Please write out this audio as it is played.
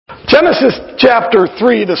Genesis chapter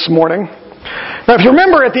 3 this morning. Now, if you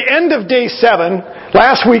remember at the end of day 7,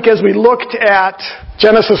 last week as we looked at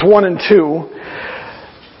Genesis 1 and 2,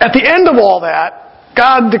 at the end of all that,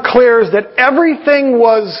 God declares that everything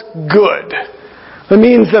was good. That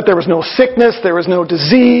means that there was no sickness, there was no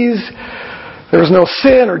disease, there was no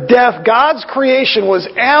sin or death. God's creation was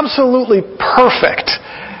absolutely perfect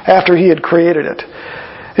after He had created it.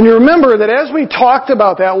 And you remember that as we talked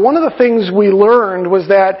about that, one of the things we learned was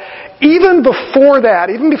that even before that,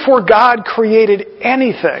 even before God created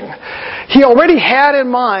anything, He already had in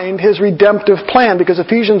mind His redemptive plan, because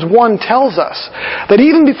Ephesians 1 tells us that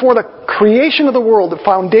even before the creation of the world, the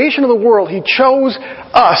foundation of the world, He chose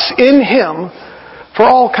us in Him for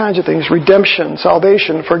all kinds of things: redemption,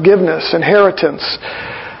 salvation, forgiveness, inheritance.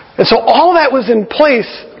 And so all that was in place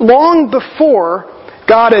long before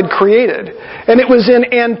God had created. And it was in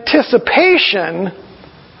anticipation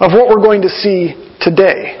of what we're going to see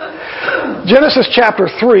today. Genesis chapter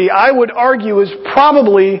 3, I would argue, is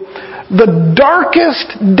probably the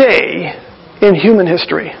darkest day in human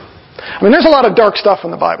history. I mean, there's a lot of dark stuff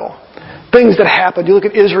in the Bible. Things that happened. You look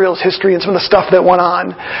at Israel's history and some of the stuff that went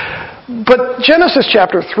on. But Genesis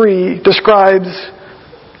chapter 3 describes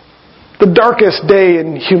the darkest day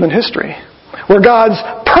in human history, where God's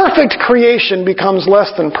perfect creation becomes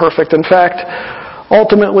less than perfect. In fact,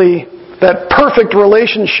 ultimately, that perfect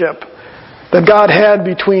relationship that God had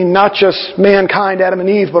between not just mankind, Adam and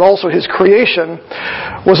Eve, but also His creation,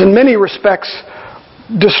 was in many respects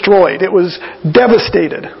destroyed. It was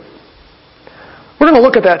devastated. We're going to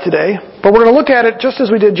look at that today, but we're going to look at it just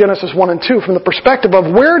as we did Genesis 1 and 2 from the perspective of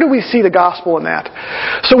where do we see the gospel in that.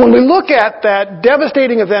 So when we look at that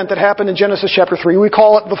devastating event that happened in Genesis chapter 3, we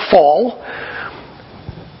call it the fall.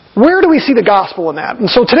 Where do we see the gospel in that? And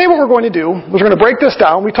so today what we're going to do is we're going to break this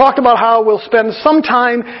down. We talked about how we'll spend some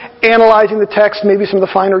time analyzing the text, maybe some of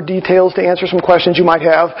the finer details to answer some questions you might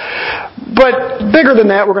have. But bigger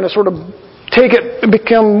than that, we're going to sort of take it and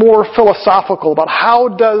become more philosophical about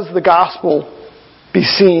how does the gospel be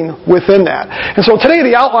seen within that. And so today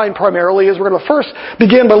the outline primarily is we're going to first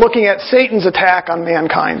begin by looking at Satan's attack on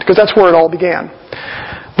mankind, because that's where it all began.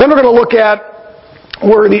 Then we're going to look at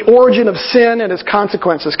where the origin of sin and its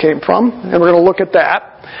consequences came from, and we're going to look at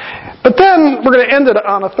that. But then we're going to end it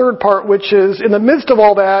on a third part, which is in the midst of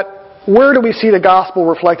all that, where do we see the gospel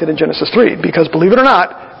reflected in Genesis 3? Because believe it or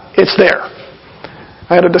not, it's there.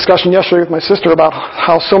 I had a discussion yesterday with my sister about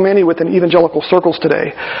how so many within evangelical circles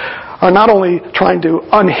today are not only trying to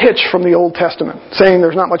unhitch from the Old Testament, saying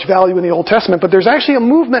there's not much value in the Old Testament, but there's actually a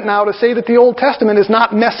movement now to say that the Old Testament is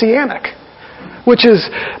not messianic, which is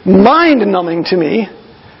mind-numbing to me,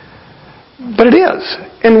 but it is.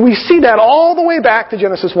 And we see that all the way back to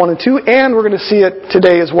Genesis 1 and 2, and we're going to see it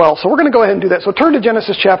today as well. So we're going to go ahead and do that. So turn to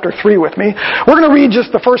Genesis chapter 3 with me. We're going to read just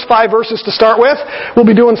the first 5 verses to start with. We'll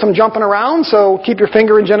be doing some jumping around, so keep your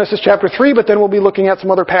finger in Genesis chapter 3, but then we'll be looking at some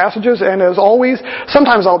other passages. And as always,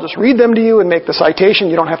 sometimes I'll just read them to you and make the citation.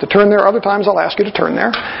 You don't have to turn there. Other times I'll ask you to turn there.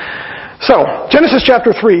 So, Genesis chapter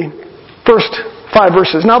 3, first 5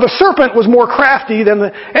 verses. Now the serpent was more crafty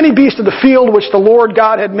than any beast of the field which the Lord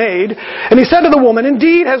God had made. And he said to the woman,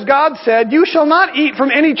 "Indeed, has God said, you shall not eat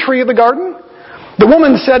from any tree of the garden?" The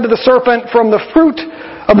woman said to the serpent, "From the fruit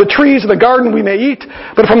of the trees of the garden we may eat,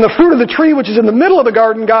 but from the fruit of the tree which is in the middle of the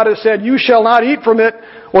garden, God has said, you shall not eat from it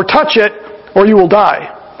or touch it, or you will die."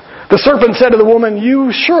 The serpent said to the woman,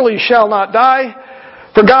 "You surely shall not die.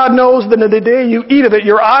 For God knows that in the day you eat of it,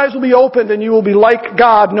 your eyes will be opened and you will be like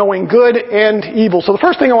God, knowing good and evil." So the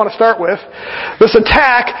first thing I want to start with, this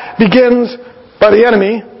attack begins by the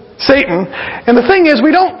enemy, Satan. And the thing is,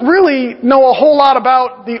 we don't really know a whole lot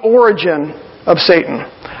about the origin of Satan.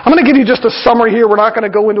 I'm going to give you just a summary here. We're not going to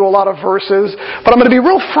go into a lot of verses, but I'm going to be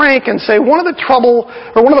real frank and say one of the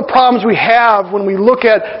problems we have when we look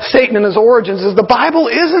at Satan and his origins is the Bible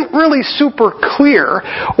isn't really super clear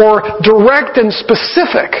or direct and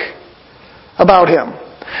specific about him.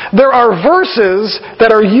 There are verses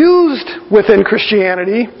that are used within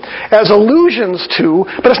Christianity as allusions to,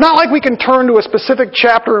 but it's not like we can turn to a specific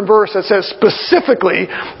chapter and verse that says specifically,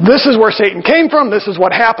 this is where Satan came from, this is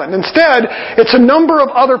what happened. Instead, it's a number of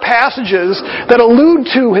other passages that allude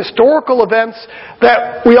to historical events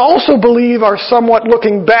that we also believe are somewhat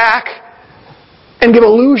looking back and give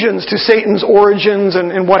allusions to Satan's origins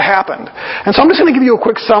and what happened. And so I'm just going to give you a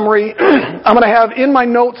quick summary. I'm going to have in my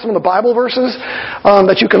notes some of the Bible verses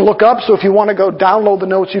that you can look up. So if you want to go download the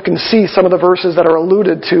notes, you can see some of the verses that are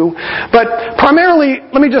alluded to. But primarily,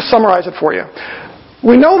 let me just summarize it for you.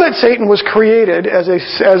 We know that Satan was created as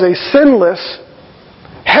a sinless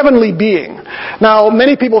heavenly being. Now,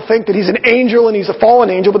 many people think that he's an angel and he's a fallen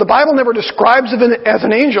angel, but the Bible never describes him as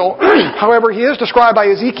an angel. However, he is described by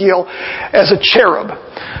Ezekiel as a cherub.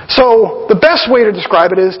 So, the best way to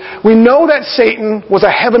describe it is, we know that Satan was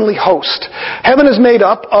a heavenly host. Heaven is made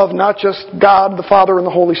up of not just God the Father and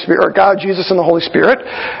the Holy Spirit, or God, Jesus, and the Holy Spirit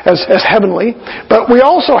as heavenly, but we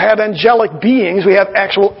also have angelic beings. We have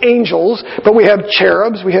actual angels, but we have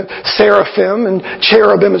cherubs, we have seraphim and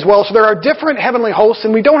cherubim as well. So there are different heavenly hosts,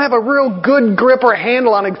 and we don't have a real good grip or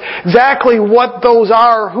handle on exactly what those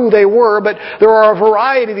are, who they were, but there are a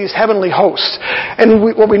variety of these heavenly hosts. And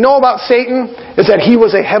what we know about Satan is that he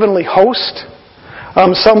was a heavenly host.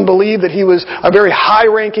 Some believe that he was a very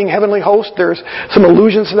high-ranking heavenly host. There's some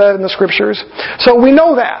allusions to that in the Scriptures. So we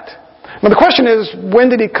know that. Now the question is, when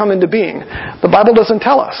did he come into being? The Bible doesn't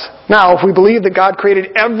tell us. Now, if we believe that God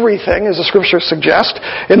created everything, as the Scriptures suggest,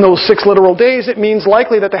 in those 6 literal days, it means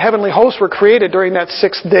likely that the heavenly hosts were created during that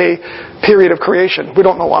 6-day period of creation. We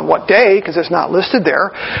don't know on what day, because it's not listed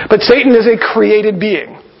there. But Satan is a created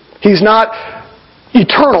being. He's not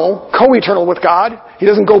eternal, co-eternal with God. He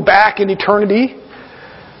doesn't go back in eternity.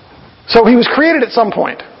 So he was created at some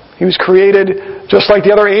point. He was created just like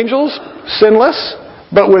the other angels, sinless,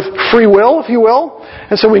 but with free will, if you will.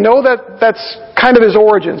 And so we know that that's kind of his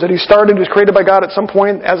origins, that he was created by God at some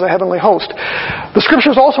point as a heavenly host. The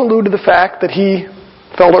Scriptures also allude to the fact that he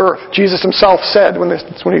fell to earth. Jesus himself said when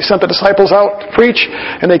he sent the disciples out to preach,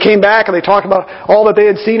 and they came back and they talked about all that they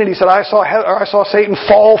had seen, and he said, I saw Satan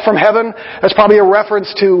fall from heaven. That's probably a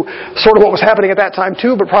reference to sort of what was happening at that time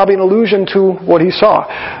too, but probably an allusion to what he saw.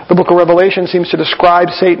 The book of Revelation seems to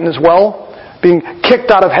describe Satan as well, being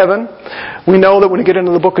kicked out of heaven. We know that when we get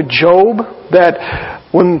into the book of Job, that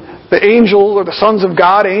when the angels or the sons of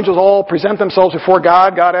God, angels all present themselves before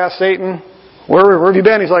God, God asks Satan, where have you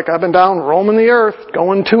been? He's like, I've been down roaming the earth,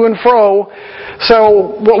 going to and fro.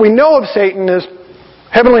 So what we know of Satan is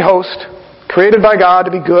heavenly host, created by God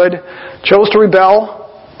to be good, chose to rebel,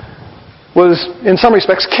 was in some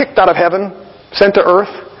respects kicked out of heaven, sent to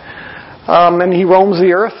earth, and he roams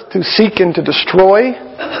the earth to seek and to destroy,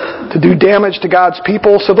 to do damage to God's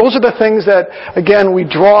people. So those are the things that, again, we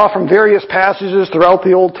draw from various passages throughout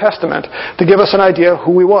the Old Testament to give us an idea of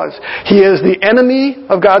who he was. He is the enemy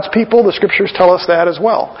of God's people. The Scriptures tell us that as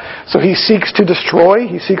well. So he seeks to destroy,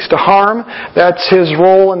 he seeks to harm. That's his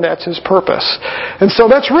role and that's his purpose. And so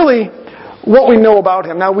that's really what we know about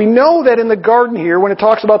him. Now we know that in the garden here, when it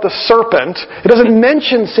talks about the serpent, it doesn't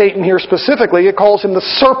mention Satan here specifically. It calls him the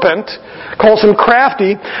serpent, calls him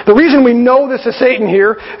crafty. The reason we know this is Satan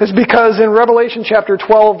here is because in Revelation chapter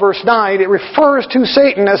 12 verse 9, it refers to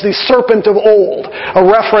Satan as the serpent of old, a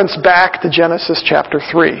reference back to Genesis chapter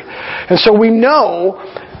 3. And so we know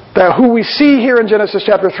that who we see here in Genesis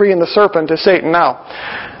chapter 3 in the serpent is Satan. Now,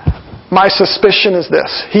 my suspicion is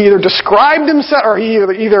this. He either described himself, or he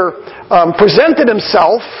either presented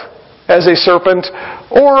himself as a serpent,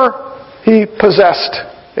 or he possessed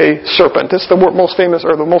a serpent. It's the most famous,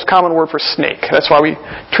 or the most common word for snake. That's why we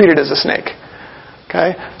treat it as a snake.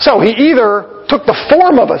 Okay? So he either took the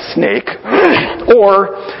form of a snake,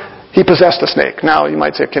 or he possessed a snake. Now you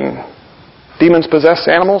might say, can demons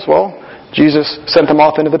possess animals? Well, Jesus sent them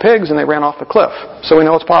off into the pigs and they ran off the cliff. So we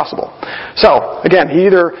know it's possible. So, again, he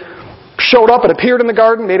either showed up and appeared in the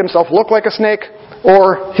garden, made himself look like a snake,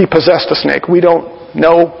 or he possessed a snake. We don't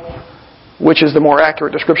know which is the more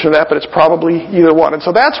accurate description of that, but it's probably either one. And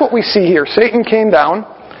so that's what we see here. Satan came down,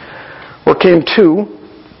 or came to,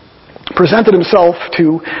 presented himself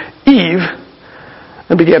to Eve,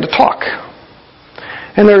 and began to talk.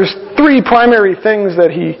 And there's 3 primary things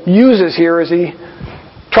that he uses here as he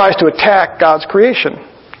tries to attack God's creation.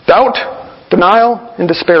 Doubt, denial, and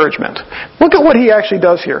disparagement. Look at what he actually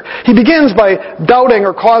does here. He begins by doubting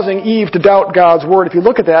or causing Eve to doubt God's word. If you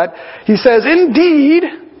look at that, he says, indeed,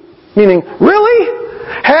 meaning, really?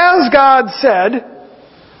 Has God said,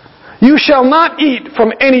 you shall not eat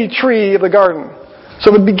from any tree of the garden?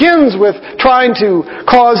 So it begins with trying to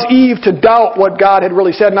cause Eve to doubt what God had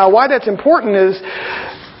really said. Now, why that's important is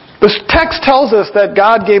the text tells us that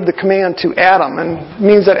God gave the command to Adam, and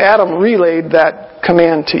means that Adam relayed that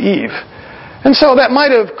command to Eve. And so that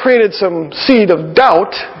might have created some seed of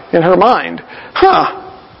doubt in her mind.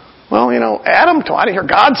 Well, Adam told, I didn't hear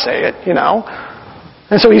God say it,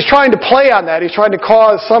 And so he's trying to play on that. He's trying to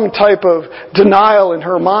cause some type of denial in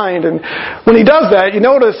her mind. And when he does that, you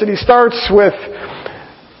notice that he starts with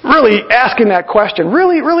really asking that question.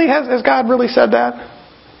 Really, has God really said that?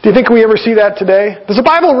 Do you think we ever see that today? Does the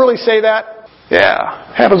Bible really say that?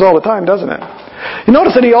 Yeah, happens all the time, doesn't it? You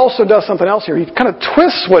notice that he also does something else here. He kind of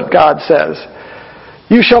twists what God says.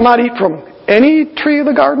 You shall not eat from any tree of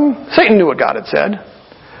the garden. Satan knew what God had said.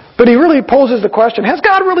 But he really poses the question, has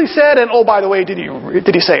God really said, and oh, by the way, did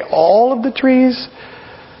he say all of the trees?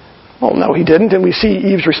 Well, no, he didn't. And we see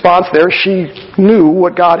Eve's response there. She knew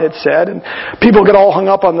what God had said. And people get all hung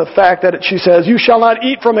up on the fact that she says, you shall not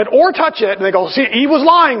eat from it or touch it. And they go, see, Eve was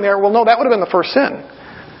lying there. Well, no, that would have been the first sin.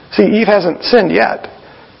 See, Eve hasn't sinned yet.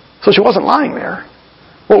 So she wasn't lying there.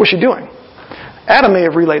 What was she doing? Adam may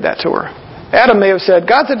have relayed that to her. Adam may have said,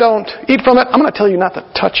 God said don't eat from it. I'm going to tell you not to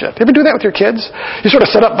touch it. You ever do that with your kids? You sort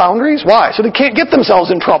of set up boundaries. Why? So they can't get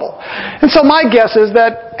themselves in trouble. And so my guess is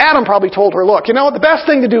that Adam probably told her, look, you know what, the best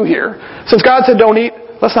thing to do here, since God said don't eat,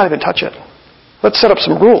 let's not even touch it. Let's set up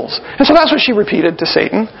some rules. And so that's what she repeated to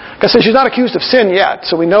Satan. Because she's not accused of sin yet,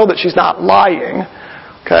 so we know that she's not lying.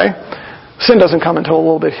 Okay? Sin doesn't come until a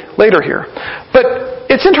little bit later here.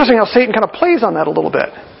 But it's interesting how Satan kind of plays on that a little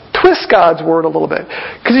bit. Twist God's word a little bit.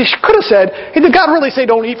 Because he could have said, hey, did God really say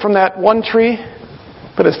don't eat from that one tree?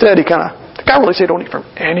 But instead did God really say don't eat from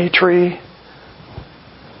any tree?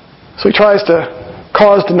 So he tries to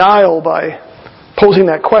cause denial by posing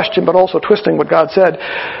that question, but also twisting what God said.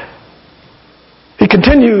 He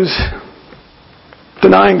continues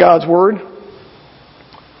denying God's word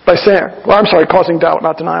by saying, causing doubt,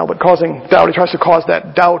 not denial, but causing doubt. He tries to cause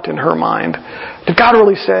that doubt in her mind. Did God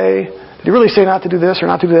really say? Did he really say not to do this or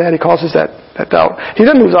not to do that? He causes that doubt. He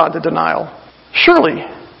then moves on to denial. Surely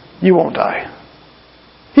you won't die.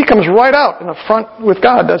 He comes right out in the front with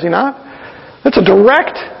God, does he not? That's a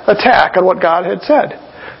direct attack on what God had said.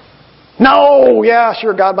 No, yeah,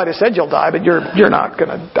 sure, God might have said you'll die, but you're not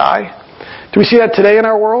going to die. Do we see that today in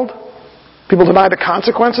our world? People deny the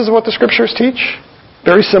consequences of what the Scriptures teach.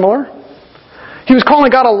 Very similar. He was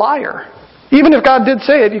calling God a liar. Even if God did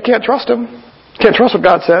say it, you can't trust him. You can't trust what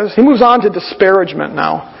God says. He moves on to disparagement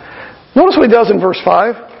now. Notice what he does in verse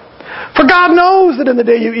 5. For God knows that in the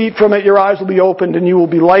day you eat from it, your eyes will be opened and you will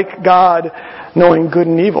be like God, knowing good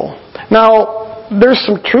and evil. Now, there's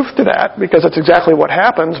some truth to that because that's exactly what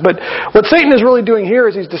happens. But what Satan is really doing here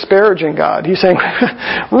is he's disparaging God. He's saying,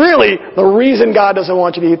 really, the reason God doesn't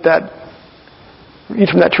want you to eat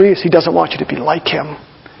from that tree is he doesn't want you to be like him.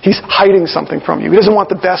 He's hiding something from you. He doesn't want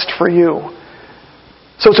the best for you.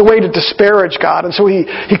 So it's a way to disparage God. And so he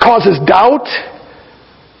causes doubt.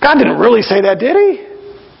 God didn't really say that, did he?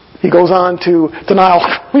 He goes on to denial.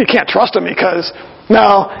 Well, you can't trust him because,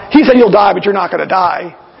 no, he said you'll die, but you're not going to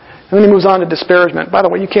die. And then he moves on to disparagement. By the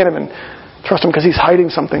way, you can't even trust him because he's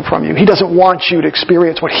hiding something from you. He doesn't want you to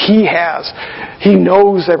experience what he has. He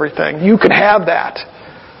knows everything. You can have that.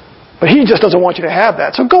 But he just doesn't want you to have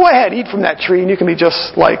that. So go ahead, eat from that tree, and you can be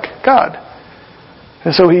just like God.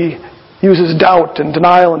 And so he uses doubt and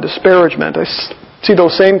denial and disparagement. I see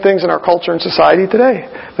those same things in our culture and society today.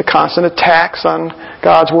 The constant attacks on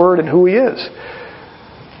God's Word and who He is.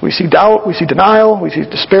 We see doubt, we see denial, we see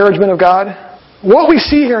disparagement of God. What we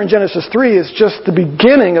see here in Genesis 3 is just the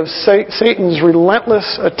beginning of Satan's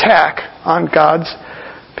relentless attack on God's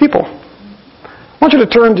people. I want you to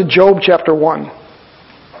turn to Job chapter 1.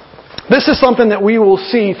 This is something that we will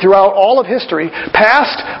see throughout all of history,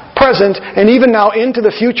 past, present, and even now into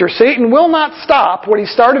the future. Satan will not stop what he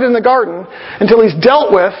started in the garden until he's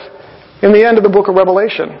dealt with in the end of the book of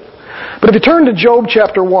Revelation. But if you turn to Job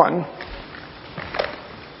chapter 1,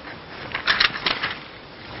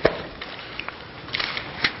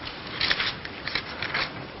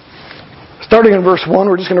 starting in verse 1,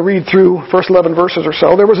 we're just going to read through first 11 verses or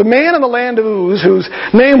so. There was a man in the land of Uz whose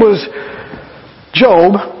name was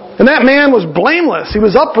Job. And that man was blameless. He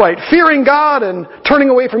was upright, fearing God and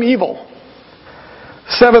turning away from evil.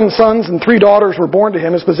 7 sons and 3 daughters were born to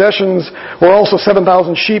him. His possessions were also 7,000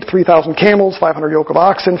 sheep, 3,000 camels, 500 yoke of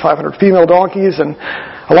oxen, 500 female donkeys, and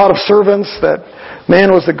a lot of servants. That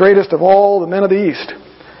man was the greatest of all the men of the East.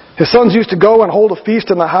 His sons used to go and hold a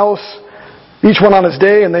feast in the house, each one on his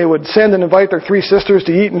day, and they would send and invite their 3 sisters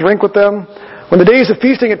to eat and drink with them. When the days of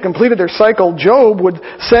feasting had completed their cycle, Job would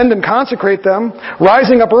send and consecrate them,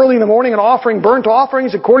 rising up early in the morning and offering burnt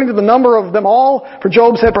offerings according to the number of them all. For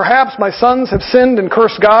Job said, perhaps my sons have sinned and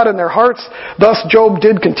cursed God in their hearts. Thus Job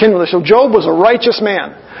did continually. So Job was a righteous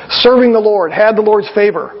man, serving the Lord, had the Lord's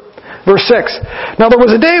favor. Verse 6. Now there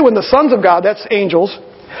was a day when the sons of God, that's angels,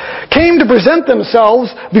 came to present themselves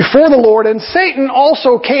before the Lord, and Satan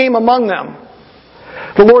also came among them.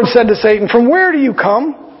 The Lord said to Satan, from where do you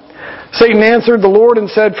come? Satan answered the Lord and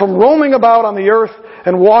said, from roaming about on the earth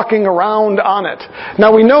and walking around on it.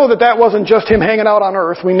 Now we know that wasn't just him hanging out on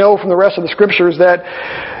earth. We know from the rest of the Scriptures that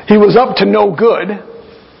he was up to no good.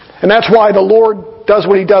 And that's why the Lord does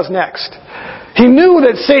what he does next. He knew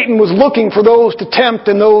that Satan was looking for those to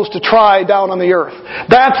tempt and those to try down on the earth.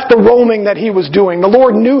 That's the roaming that he was doing. The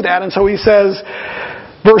Lord knew that, and so he says,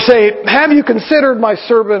 Verse 8, have you considered my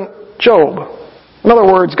servant Job? In other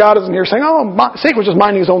words, God isn't here saying, Satan was just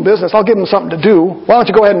minding his own business. I'll give him something to do. Why don't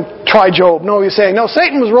you go ahead and try Job? No, he's saying, no,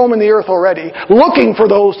 Satan was roaming the earth already, looking for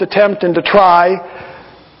those to tempt and to try,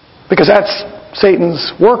 because that's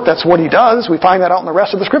Satan's work. That's what he does. We find that out in the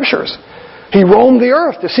rest of the Scriptures. He roamed the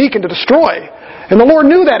earth to seek and to destroy. And the Lord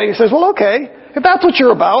knew that. And he says, well, okay, if that's what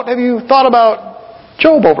you're about, have you thought about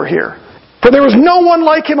Job over here? For there was no one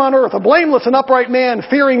like him on earth, a blameless and upright man,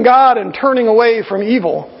 fearing God and turning away from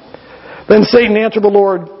evil. Then Satan answered the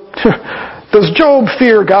Lord, does Job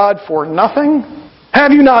fear God for nothing?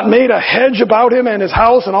 Have you not made a hedge about him and his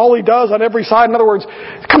house and all he does on every side? In other words,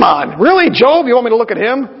 come on, really, Job? You want me to look at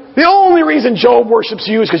him? The only reason Job worships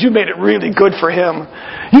you is because you made it really good for him.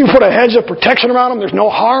 You put a hedge of protection around him. There's no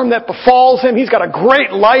harm that befalls him. He's got a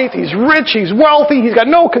great life. He's rich. He's wealthy. He's got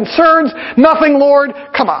no concerns. Nothing, Lord.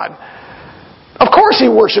 Come on. Of course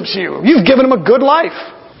he worships you. You've given him a good life.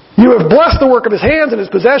 You have blessed the work of his hands, and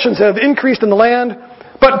his possessions have increased in the land.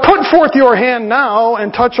 But put forth your hand now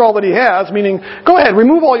and touch all that he has, meaning, go ahead,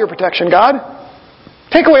 remove all your protection, God.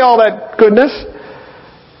 Take away all that goodness.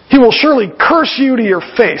 He will surely curse you to your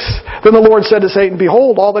face. Then the Lord said to Satan,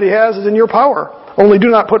 behold, all that he has is in your power. Only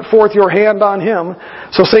do not put forth your hand on him.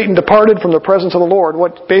 So Satan departed from the presence of the Lord.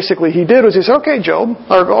 What basically he did was he said,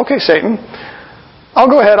 okay, Satan,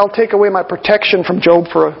 I'll go ahead, I'll take away my protection from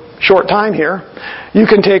Job for a short time here. You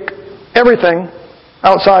can take everything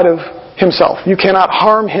outside of himself. You cannot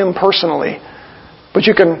harm him personally. But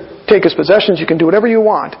you can take his possessions, you can do whatever you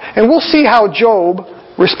want. And we'll see how Job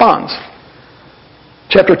responds.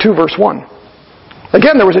 Chapter 2, verse 1.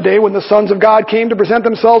 Again, there was a day when the sons of God came to present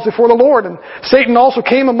themselves before the Lord, and Satan also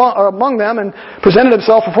came among them and presented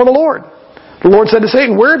himself before the Lord. The Lord said to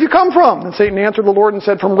Satan, where have you come from? And Satan answered the Lord and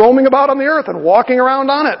said, from roaming about on the earth and walking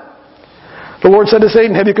around on it. The Lord said to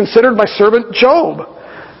Satan, have you considered my servant Job?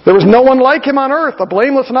 There was no one like him on earth, a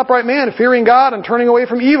blameless and upright man, fearing God and turning away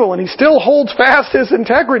from evil. And he still holds fast his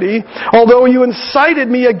integrity, although you incited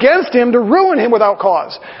me against him to ruin him without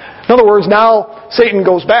cause. In other words, now Satan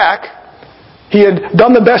goes back. He had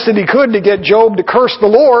done the best that he could to get Job to curse the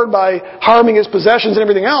Lord by harming his possessions and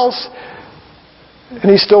everything else. And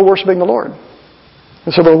he's still worshiping the Lord.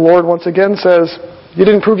 And so the Lord once again says, you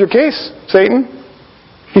didn't prove your case, Satan.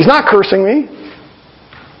 He's not cursing me.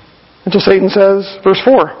 And so Satan says, verse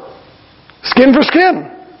 4, skin for skin.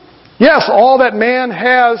 Yes, all that man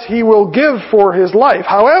has he will give for his life.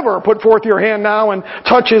 However, put forth your hand now and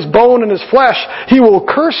touch his bone and his flesh. He will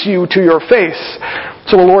curse you to your face.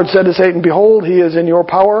 So the Lord said to Satan, behold, he is in your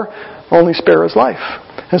power. Only spare his life.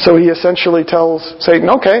 And so he essentially tells Satan,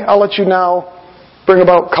 okay, I'll let you now bring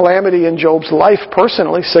about calamity in Job's life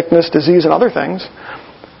personally, sickness, disease, and other things.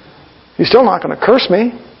 You're still not going to curse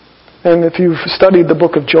me. And if you've studied the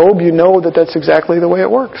book of Job, you know that that's exactly the way it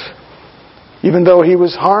works. Even though he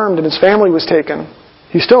was harmed and his family was taken,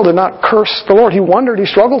 he still did not curse the Lord. He wondered, he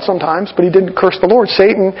struggled sometimes, but he didn't curse the Lord.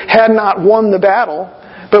 Satan had not won the battle.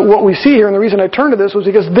 But what we see here, and the reason I turned to this, was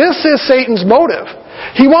because this is Satan's motive.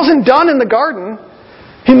 He wasn't done in the garden.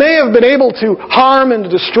 He may have been able to harm and to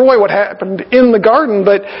destroy what happened in the garden,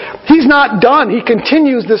 but he's not done. He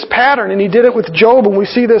continues this pattern, and he did it with Job, and we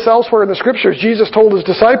see this elsewhere in the Scriptures. Jesus told his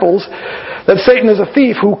disciples that Satan is a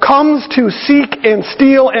thief who comes to seek and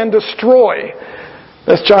steal and destroy.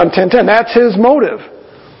 That's John 10:10. That's his motive.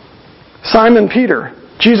 Simon Peter,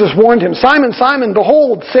 Jesus warned him, Simon, Simon,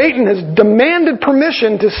 behold, Satan has demanded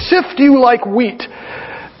permission to sift you like wheat.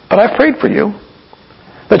 But I've prayed for you,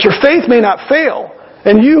 that your faith may not fail.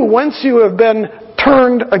 And you, whence you have been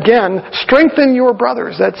turned again, strengthen your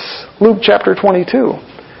brothers. That's Luke chapter 22.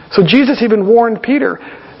 So Jesus even warned Peter,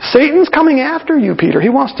 Satan's coming after you, Peter. He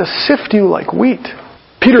wants to sift you like wheat.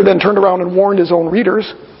 Peter then turned around and warned his own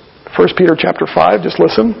readers. 1 Peter chapter 5, just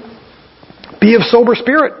listen. Be of sober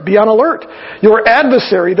spirit. Be on alert. Your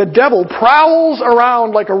adversary, the devil, prowls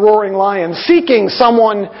around like a roaring lion, seeking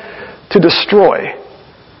someone to destroy.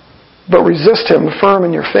 But resist him firm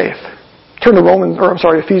in your faith. Turn to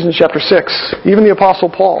Ephesians chapter 6. Even the Apostle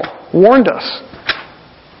Paul warned us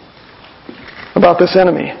about this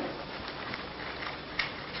enemy.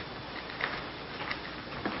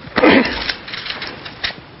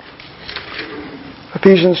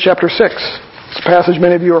 Ephesians chapter 6. It's a passage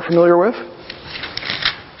many of you are familiar with.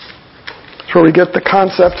 It's where we get the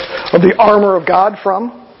concept of the armor of God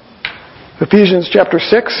from. Ephesians chapter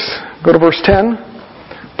 6, go to verse 10.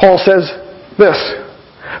 Paul says this,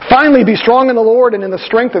 finally, be strong in the Lord and in the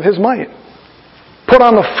strength of His might. Put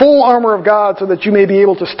on the full armor of God so that you may be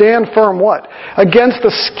able to stand firm, what? Against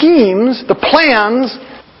the schemes, the plans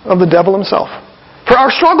of the devil himself. For our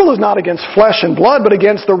struggle is not against flesh and blood, but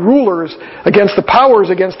against the rulers, against the powers,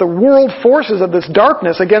 against the world forces of this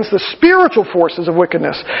darkness, against the spiritual forces of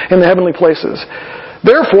wickedness in the heavenly places.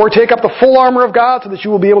 Therefore, take up the full armor of God so that you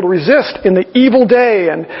will be able to resist in the evil day,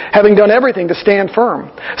 and having done everything, to stand firm.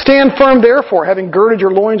 Stand firm, therefore, having girded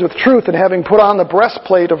your loins with truth, and having put on the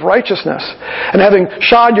breastplate of righteousness, and having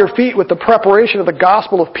shod your feet with the preparation of the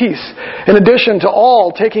gospel of peace. In addition to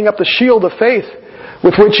all, taking up the shield of faith,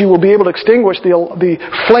 with which you will be able to extinguish the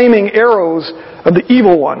flaming arrows of the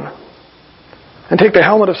evil one. And take the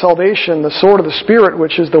helmet of salvation, the sword of the Spirit,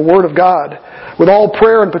 which is the Word of God. With all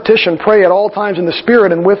prayer and petition, pray at all times in the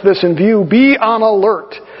Spirit, and with this in view, be on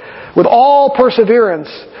alert, with all perseverance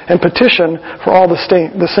and petition for all the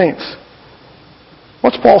saints.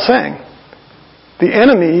 What's Paul saying? The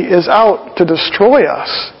enemy is out to destroy us.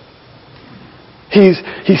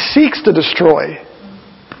 He seeks to destroy.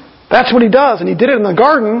 That's what he does, and he did it in the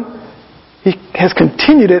garden. He has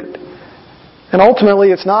continued it, and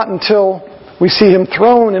ultimately it's not until we see him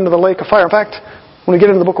thrown into the lake of fire. In fact, when we get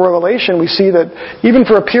into the book of Revelation, we see that even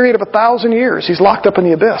for a period of 1,000 years, he's locked up in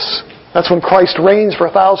the abyss. That's when Christ reigns for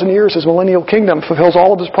 1,000 years. His millennial kingdom fulfills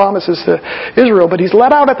all of his promises to Israel. But he's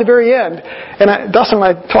let out at the very end. And Dustin and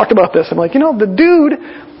I talked about this. I'm like, the dude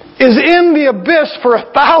is in the abyss for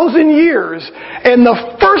 1,000 years. And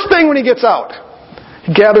the first thing when he gets out,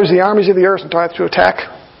 he gathers the armies of the earth and tries to attack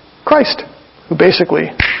Christ, who basically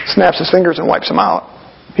snaps his fingers and wipes him out.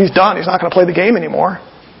 He's done. He's not going to play the game anymore.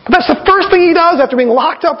 But that's the first thing he does after being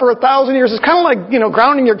locked up for 1,000 years. It's kind of like,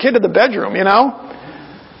 grounding your kid to the bedroom,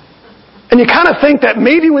 And you kind of think that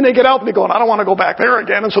maybe when they get out, they're going, I don't want to go back there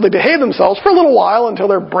again. And so they behave themselves for a little while until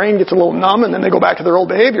their brain gets a little numb, and then they go back to their old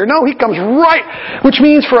behavior. No, he comes right, which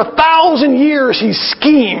means for 1,000 years he's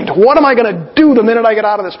schemed. What am I going to do the minute I get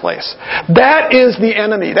out of this place? That is the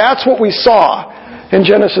enemy. That's what we saw in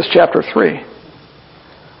Genesis chapter 3.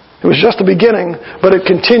 It was just the beginning, but it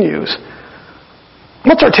continues.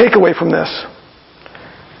 What's our takeaway from this?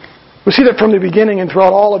 We see that from the beginning and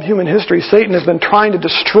throughout all of human history, Satan has been trying to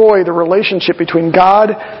destroy the relationship between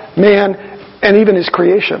God, man, and even his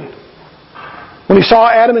creation. When he saw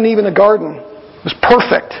Adam and Eve in the garden, it was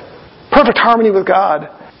perfect. Perfect harmony with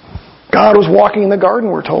God. God was walking in the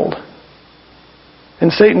garden, we're told.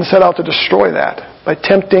 And Satan set out to destroy that by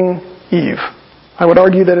tempting Eve. I would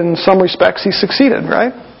argue that in some respects he succeeded,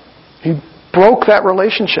 right? He broke that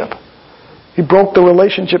relationship. He broke the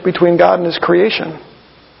relationship between God and his creation.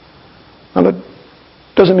 Now that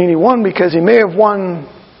doesn't mean he won, because he may have won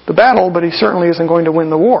the battle, but he certainly isn't going to win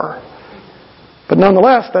the war. But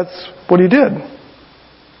nonetheless, that's what he did.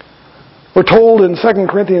 We're told in 2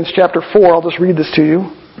 Corinthians chapter 4, I'll just read this to you,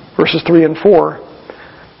 verses 3 and 4.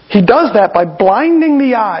 He does that by blinding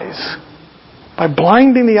the eyes. By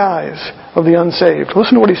blinding the eyes of the unsaved.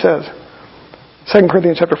 Listen to what he says. 2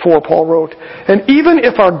 Corinthians chapter 4, Paul wrote, and even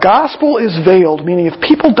if our gospel is veiled, meaning if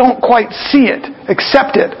people don't quite see it,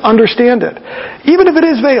 accept it, understand it, even if it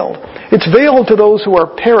is veiled, it's veiled to those who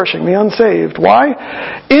are perishing, the unsaved. Why?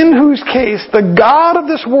 In whose case the God of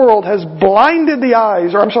this world has blinded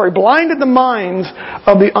the minds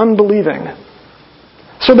of the unbelieving,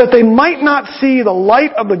 so that they might not see the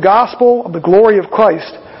light of the gospel of the glory of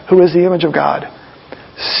Christ, who is the image of God.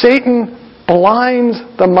 Satan blinds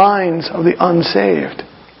the minds of the unsaved.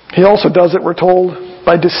 He also does it, we're told,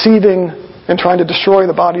 by deceiving and trying to destroy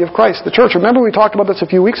the body of Christ, the church. Remember, we talked about this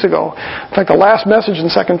a few weeks ago. In fact, the last message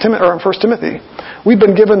in 1 Timothy, we've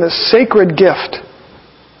been given this sacred gift,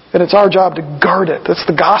 and it's our job to guard it. That's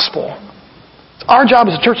the gospel. It's our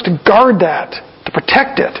job as a church to guard that, to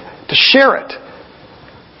protect it, to share it.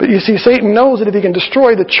 But you see, Satan knows that if he can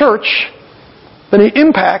destroy the church, then he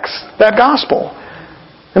impacts that gospel.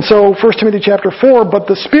 And so, 1 Timothy chapter 4, but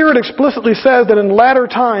the Spirit explicitly says that in latter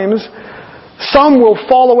times, some will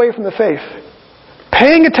fall away from the faith,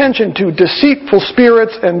 paying attention to deceitful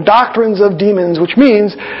spirits and doctrines of demons, which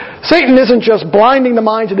means Satan isn't just blinding the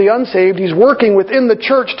minds of the unsaved, he's working within the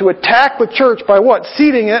church to attack the church by what?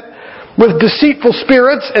 Seeding it with deceitful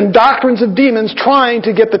spirits and doctrines of demons, trying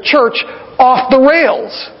to get the church off the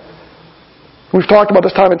rails. We've talked about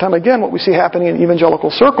this time and time again, what we see happening in evangelical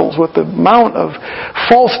circles with the amount of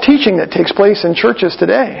false teaching that takes place in churches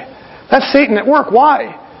today. That's Satan at work.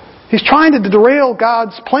 Why? He's trying to derail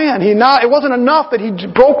God's plan. It wasn't enough that he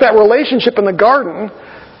broke that relationship in the garden.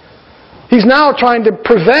 He's now trying to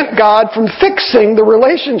prevent God from fixing the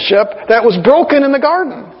relationship that was broken in the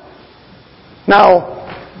garden. Now,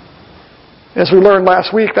 as we learned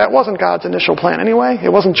last week, that wasn't God's initial plan anyway. It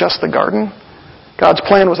wasn't just the garden. God's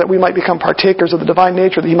plan was that we might become partakers of the divine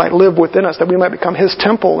nature, that He might live within us, that we might become His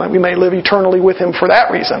temple, and we may live eternally with Him for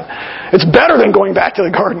that reason. It's better than going back to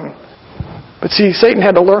the garden. But see, Satan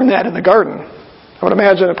had to learn that in the garden. I would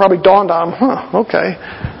imagine it probably dawned on him, okay.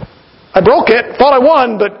 I broke it, thought I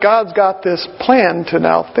won, but God's got this plan to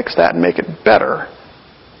now fix that and make it better.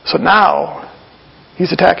 So now,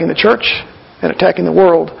 he's attacking the church and attacking the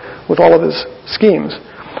world with all of his schemes.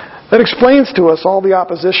 That explains to us all the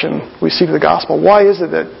opposition we see to the gospel. Why is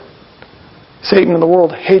it that Satan and the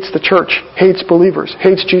world hates the church, hates believers,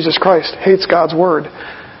 hates Jesus Christ, hates God's Word?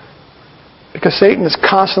 Because Satan is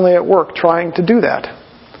constantly at work trying to do that.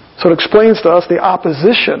 So it explains to us the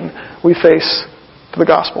opposition we face to the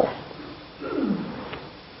gospel.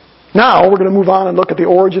 Now we're going to move on and look at the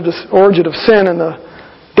origin of sin and the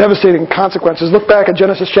devastating consequences. Look back at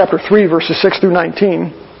Genesis chapter 3, verses 6 through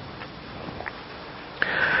 19.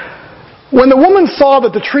 When the woman saw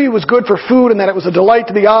that the tree was good for food and that it was a delight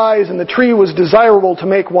to the eyes and the tree was desirable to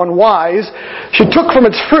make one wise, she took from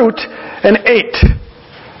its fruit and ate.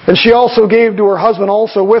 And she also gave to her husband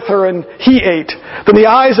also with her, and he ate. Then the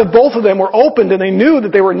eyes of both of them were opened, and they knew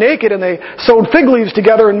that they were naked, and they sewed fig leaves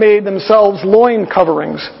together and made themselves loin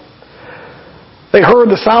coverings. They heard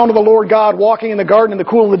the sound of the Lord God walking in the garden in the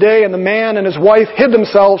cool of the day, and the man and his wife hid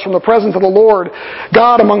themselves from the presence of the Lord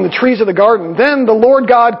God among the trees of the garden. Then the Lord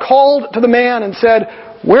God called to the man and said,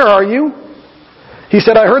 "Where are you?" He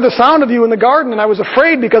said, "I heard the sound of you in the garden, and I was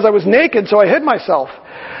afraid because I was naked, so I hid myself."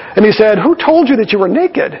 And he said, "Who told you that you were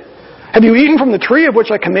naked? Have you eaten from the tree of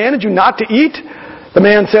which I commanded you not to eat?" The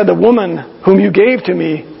man said, "The woman whom you gave to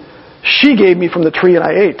me, she gave me from the tree, and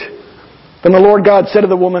I ate." Then the Lord God said to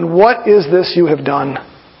the woman, "What is this you have done?"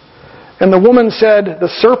 And the woman said, "The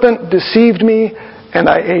serpent deceived me, and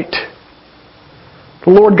I ate." The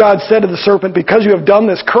Lord God said to the serpent, "Because you have done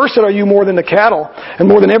this, cursed are you more than the cattle, and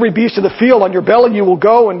more than every beast of the field. On your belly you will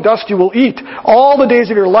go, and dust you will eat all the days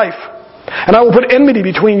of your life. And I will put enmity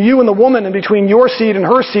between you and the woman, and between your seed and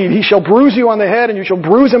her seed. He shall bruise you on the head, and you shall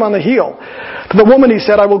bruise him on the heel." To the woman he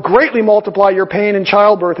said, "I will greatly multiply your pain in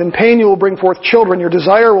childbirth. In pain you will bring forth children. Your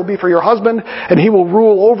desire will be for your husband, and he will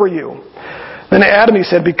rule over you." Then to Adam he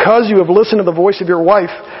said, "Because you have listened to the voice of your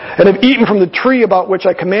wife, and have eaten from the tree about which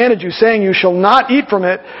I commanded you, saying, 'You shall not eat from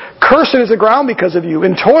it,' cursed is the ground because of you.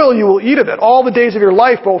 In toil you will eat of it all the days of your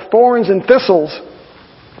life, both thorns and thistles.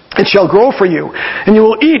 It shall grow for you, and you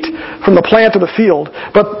will eat from the plant of the field.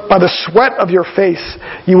 But by the sweat of your face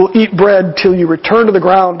you will eat bread till you return to the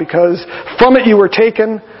ground, because from it you were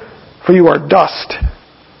taken, for you are dust,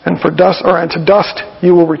 and to dust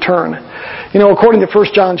you will return." You know, according to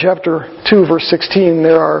 1 John chapter 2, verse 16,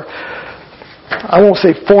 there are, I won't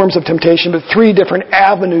say forms of temptation, but 3 different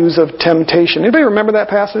avenues of temptation. Anybody remember that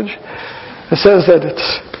passage? It says that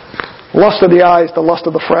it's lust of the eyes, the lust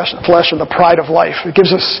of the flesh, and the pride of life. It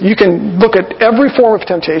gives us, you can look at every form of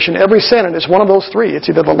temptation, every sin, and it's one of those 3. It's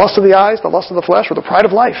either the lust of the eyes, the lust of the flesh, or the pride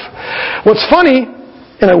of life. What's funny,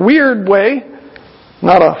 in a weird way,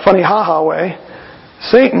 not a funny ha-ha way,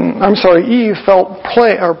 Eve fell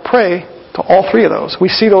prey to all 3 of those. We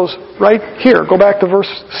see those right here. Go back to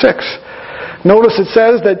verse 6. Notice it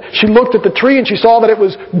says that she looked at the tree and she saw that it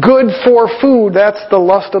was good for food. That's the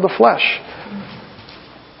lust of the flesh.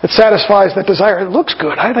 It satisfies that desire. It looks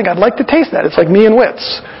good. I think I'd like to taste that. It's like me and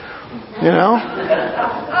Wits. You know?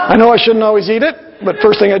 I know I shouldn't always eat it, but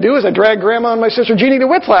first thing I do is I drag Grandma and my sister Jeannie to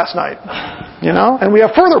Wits last night. You know? And we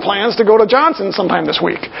have further plans to go to Johnson's sometime this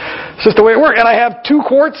week. It's just the way it works. And I have 2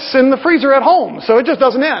 quarts in the freezer at home, so it just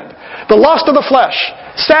doesn't end. The lust of the flesh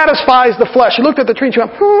satisfies the flesh. She looked at the tree and she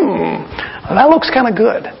went, that looks kind of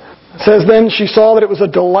good. It says, then she saw that it was a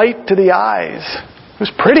delight to the eyes. It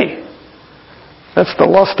was pretty. That's the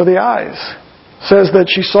lust of the eyes. It says that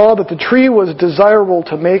she saw that the tree was desirable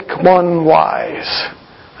to make one wise.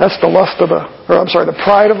 That's the the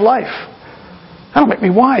pride of life. That'll make me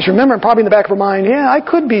wise. Remember, probably in the back of her mind, yeah, I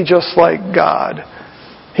could be just like God.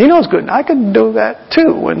 He knows good. I could do that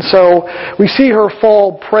too. And so we see her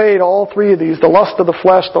fall prey to all 3 of these, the lust of the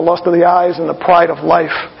flesh, the lust of the eyes, and the pride of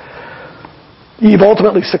life. Eve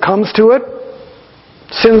ultimately succumbs to it,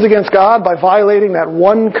 sins against God by violating that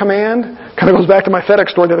one command. Kind of goes back to my FedEx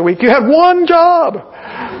story the other week. You had one job!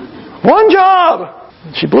 One job!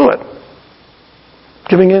 And she blew it.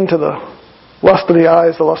 Giving in to the lust of the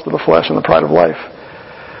eyes, the lust of the flesh, and the pride of life.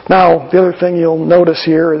 Now, the other thing you'll notice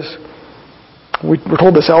here is, we're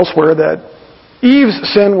told this elsewhere, that Eve's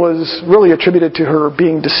sin was really attributed to her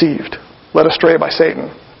being deceived, led astray by Satan.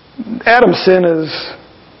 Adam's sin is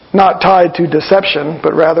not tied to deception,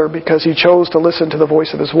 but rather because he chose to listen to the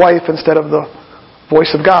voice of his wife instead of the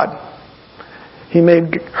voice of God. He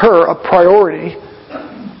made her a priority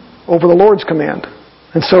over the Lord's command.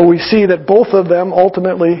 And so we see that both of them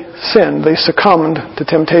ultimately sinned. They succumbed to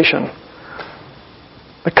temptation.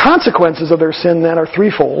 The consequences of their sin then are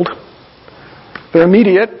threefold. They're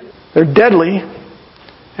immediate, they're deadly,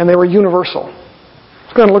 and they were universal.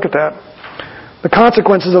 Let's go ahead and look at that. The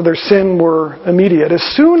consequences of their sin were immediate. As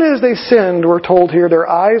soon as they sinned, we're told here, their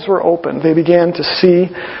eyes were opened. They began to see.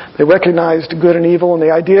 They recognized good and evil. And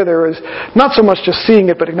the idea there is not so much just seeing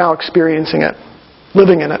it, but now experiencing it,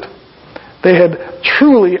 living in it. They had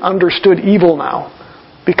truly understood evil now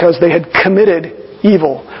because they had committed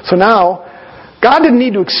evil. So now, God didn't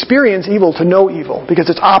need to experience evil to know evil because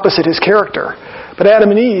it's opposite His character. But Adam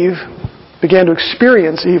and Eve began to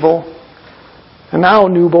experience evil and now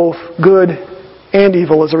knew both good and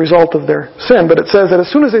evil as a result of their sin. But it says that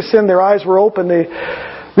as soon as they sinned, their eyes were open. They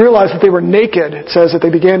realized that they were naked. It says that they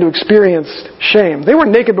began to experience shame. They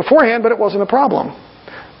weren't naked beforehand, but it wasn't a problem.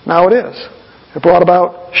 Now it is. It brought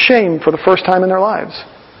about shame for the first time in their lives.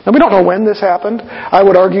 Now we don't know when this happened. I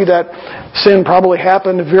would argue that sin probably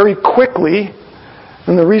happened very quickly.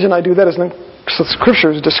 And the reason I do that is the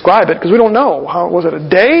Scriptures describe it, because we don't know. Was it a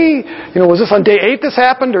day? Was this on day 8 this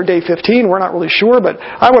happened, or day 15? We're not really sure, but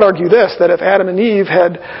I would argue this, that if Adam and Eve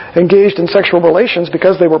had engaged in sexual relations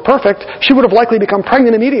because they were perfect, she would have likely become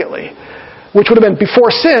pregnant immediately, which would have been before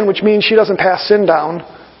sin, which means she doesn't pass sin down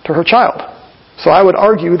to her child. So I would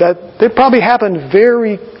argue that it probably happened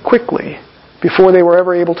very quickly before they were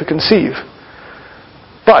ever able to conceive.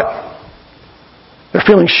 But they're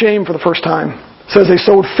feeling shame for the first time. It says they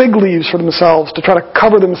sewed fig leaves for themselves to try to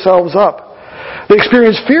cover themselves up. They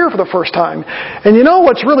experienced fear for the first time. And you know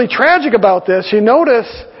what's really tragic about this? You notice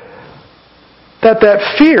that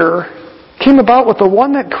fear came about with the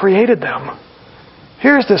one that created them.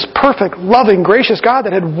 Here's this perfect, loving, gracious God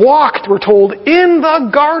that had walked, we're told, in the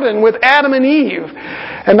garden with Adam and Eve.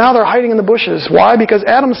 And now they're hiding in the bushes. Why? Because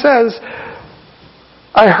Adam says,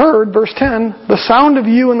 I heard, verse 10, the sound of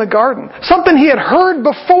you in the garden. Something he had heard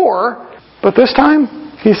before, but this time,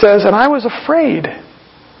 he says, and I was afraid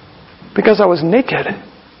because I was naked.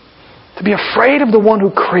 To be afraid of the one who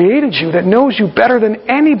created you, that knows you better than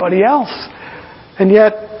anybody else. And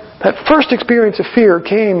yet, that first experience of fear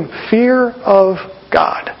came fear of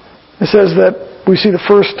God. It says that we see the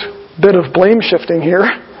first bit of blame shifting here.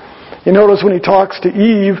 You notice when he talks to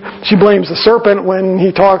Eve, she blames the serpent. When he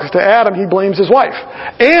talks to Adam, he blames his wife.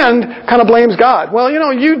 And kind of blames God. Well,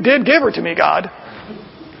 you did give her to me, God.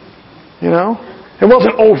 It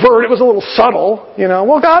wasn't overt, it was a little subtle.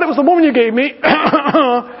 Well, God, it was the woman you gave me.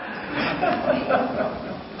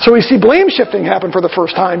 So we see blame shifting happen for the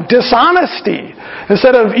first time. Dishonesty.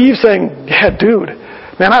 Instead of Eve saying, yeah, dude,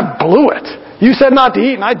 man, I blew it. You said not to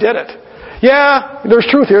eat and I did it. Yeah, there's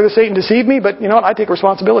truth here that Satan deceived me, but you know what? I take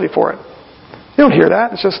responsibility for it. You don't hear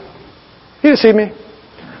that. It's just, he deceived me.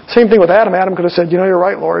 Same thing with Adam. Adam could have said, you're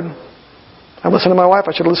right, Lord. I listened to my wife,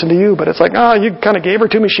 I should have listened to you. But it's like, you kind of gave her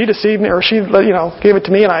to me, she deceived me, or she, gave it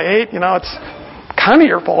to me and I ate. It's kind of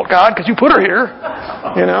your fault, God, because you put her here.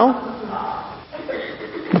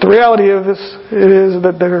 But the reality of this is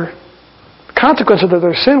that their consequences of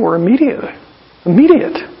their sin were immediate.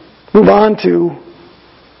 Move on to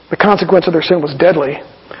the consequence of their sin was deadly.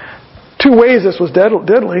 2 ways this was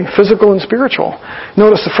deadly, physical and spiritual.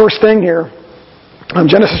 Notice the first thing here,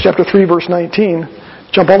 Genesis chapter 3, verse 19.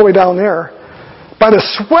 Jump all the way down there. By the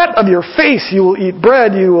sweat of your face you will eat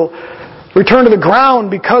bread. You will return to the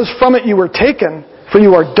ground because from it you were taken. For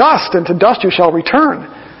you are dust, and to dust you shall return.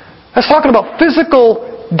 That's talking about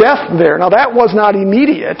physical death there. Now that was not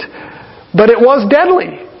immediate, but it was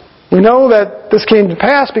deadly. We know that this came to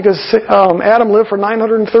pass because Adam lived for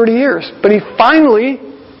 930 years. But he finally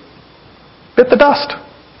bit the dust.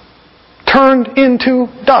 Turned into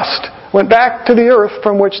dust. Went back to the earth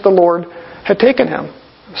from which the Lord had taken him.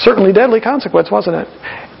 Certainly deadly consequence, wasn't it?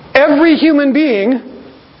 Every human being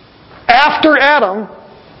after Adam,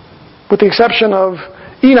 with the exception of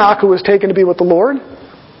Enoch, who was taken to be with the Lord,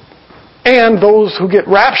 and those who get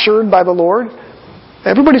raptured by the Lord,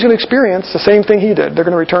 everybody's going to experience the same thing he did. They're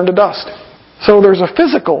going to return to dust. So there's a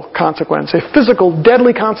physical consequence, a physical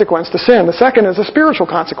deadly consequence to sin. The second is a spiritual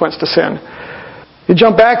consequence to sin. You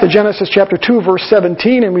jump back to Genesis chapter 2, verse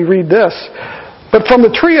 17, and we read this. But from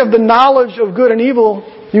the tree of the knowledge of good and evil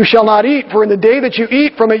you shall not eat, for in the day that you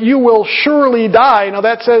eat from it you will surely die. Now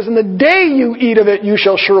that says, in the day you eat of it you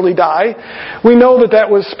shall surely die. We know that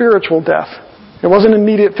was spiritual death. It wasn't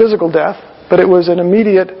immediate physical death, but it was an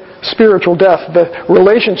immediate spiritual death. The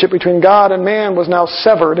relationship between God and man was now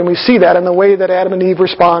severed, and we see that in the way that Adam and Eve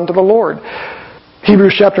respond to the Lord.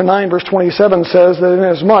 Hebrews chapter 9 verse 27 says that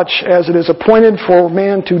inasmuch as it is appointed for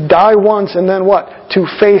man to die once and then what? To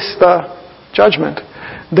face the judgment.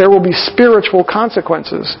 There will be spiritual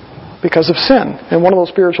consequences because of sin. And one of those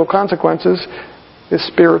spiritual consequences is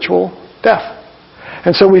spiritual death.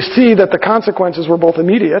 And so we see that the consequences were both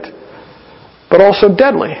immediate but also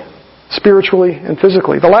deadly, spiritually and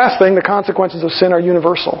physically. The last thing, the consequences of sin are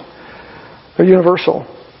universal. They're universal.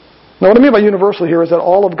 Now, what I mean by universal here is that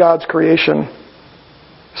all of God's creation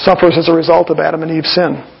suffers as a result of Adam and Eve's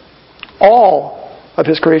sin. All of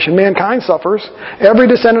His creation. Mankind suffers. Every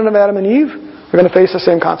descendant of Adam and Eve are going to face the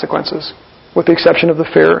same consequences, with the exception of the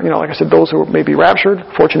fair, like I said, those who may be raptured,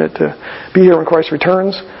 fortunate to be here when Christ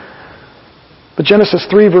returns. But Genesis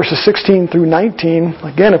 3, verses 16 through 19,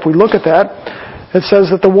 again, if we look at that, it says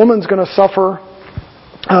that the woman's going to suffer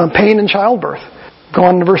pain in childbirth. Go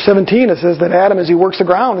on to verse 17, it says that Adam, as he works the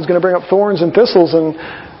ground, is going to bring up thorns and thistles and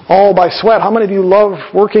all by sweat. How many of you love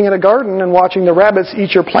working in a garden and watching the rabbits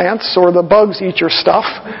eat your plants or the bugs eat your stuff?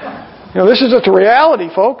 This is just a reality,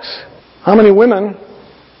 folks. How many women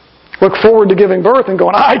look forward to giving birth and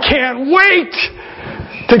going, I can't wait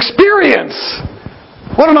to experience.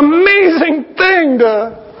 What an amazing thing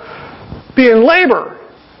to be in labor,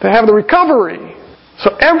 to have the recovery.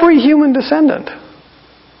 So every human descendant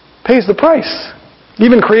pays the price.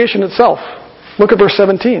 Even creation itself. Look at verse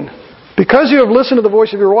 17. Because you have listened to the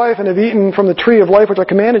voice of your wife and have eaten from the tree of life which I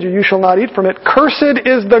commanded you, you shall not eat from it. Cursed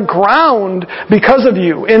is the ground because of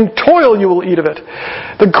you. In toil you will eat of it.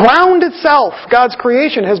 The ground itself, God's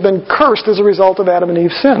creation, has been cursed as a result of Adam and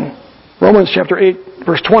Eve's sin. Romans chapter 8,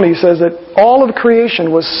 verse 20 says that all of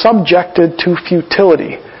creation was subjected to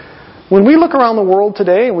futility. When we look around the world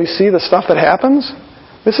today and we see the stuff that happens,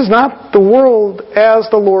 this is not the world as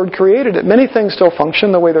the Lord created it. Many things still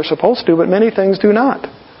function the way they're supposed to, but many things do not.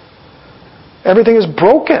 Everything is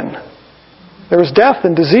broken. There is death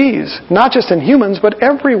and disease, not just in humans, but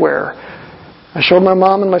everywhere. I showed my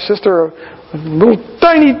mom and my sister a little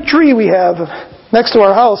tiny tree we have next to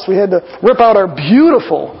our house. We had to rip out our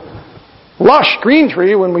beautiful, lush green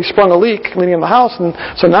tree when we sprung a leak leading in the house. And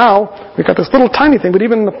so now we've got this little tiny thing, but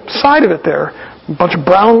even the side of it there, a bunch of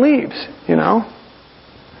brown leaves,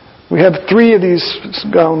 We have 3 of these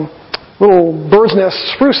little bird's nest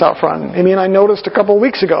spruce out front. Amy and I noticed a couple of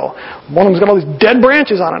weeks ago. One of them's got all these dead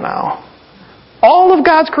branches on it now. All of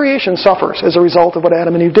God's creation suffers as a result of what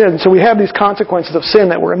Adam and Eve did. And so we have these consequences of sin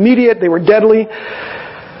that were immediate, they were deadly,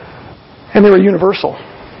 and they were universal.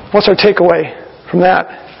 What's our takeaway from that?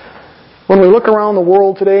 When we look around the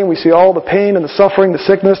world today and we see all the pain and the suffering, the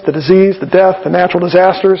sickness, the disease, the death, the natural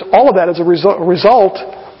disasters, all of that is a result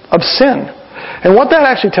of sin. And what that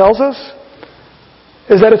actually tells us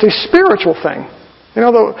is that it's a spiritual thing.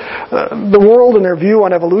 The world and their view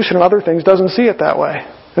on evolution and other things doesn't see it that way.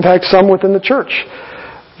 In fact, some within the church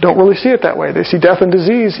don't really see it that way. They see death and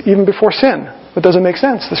disease even before sin. It doesn't make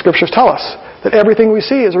sense. The Scriptures tell us that everything we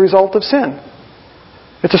see is a result of sin.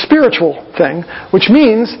 It's a spiritual thing, which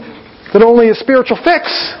means that only a spiritual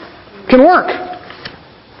fix can work.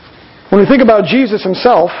 When we think about Jesus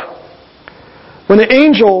Himself, when the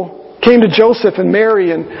angel came to Joseph and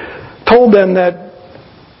Mary and told them that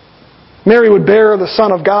Mary would bear the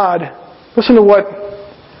Son of God, listen to what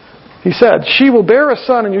He said. She will bear a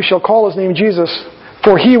son and you shall call His name Jesus,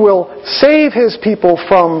 for He will save His people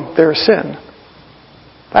from their sin.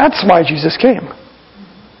 That's why Jesus came.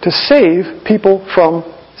 To save people from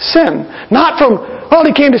sin. Not from,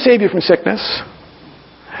 He came to save you from sickness.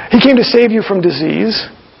 He came to save you from disease.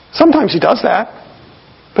 Sometimes He does that.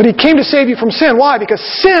 But He came to save you from sin. Why? Because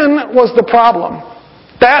sin was the problem.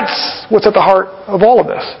 That's what's at the heart of all of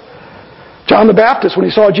this. John the Baptist, when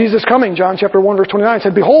he saw Jesus coming, John chapter 1, verse 29,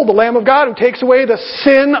 said, Behold, the Lamb of God who takes away the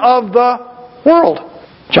sin of the world.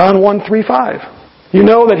 John 1, 3, 5. You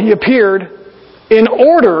know that He appeared in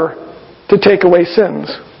order to take away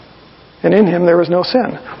sins. And in Him there is no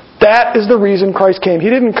sin. That is the reason Christ came. He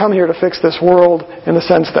didn't come here to fix this world in the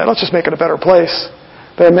sense that, let's just make it a better place.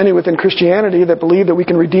 There are many within Christianity that believe that we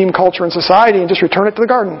can redeem culture and society and just return it to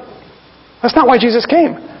the garden. That's not why Jesus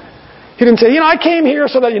came. He didn't say, I came here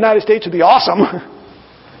so that the United States would be awesome.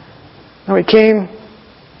 No, He came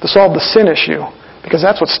to solve the sin issue, because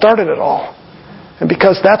that's what started it all. And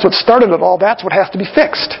because that's what started it all, that's what has to be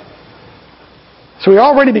fixed. So we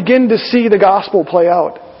already begin to see the gospel play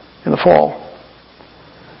out in the fall.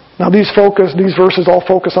 Now these verses all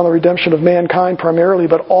focus on the redemption of mankind primarily,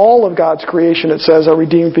 but all of God's creation, it says, are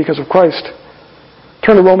redeemed because of Christ.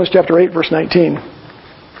 Turn to Romans chapter 8, verse 19.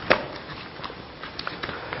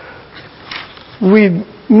 We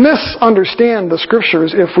misunderstand the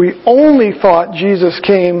Scriptures if we only thought Jesus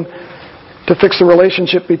came to fix the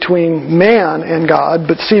relationship between man and God.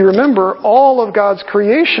 But see, remember, all of God's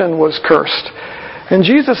creation was cursed. And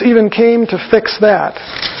Jesus even came to fix that.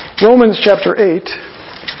 Romans chapter 8,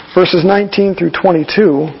 verses 19 through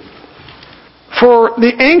 22. For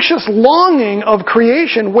the anxious longing of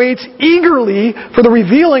creation waits eagerly for the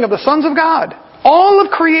revealing of the sons of God. All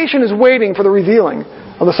of creation is waiting for the revealing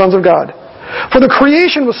of the sons of God. For the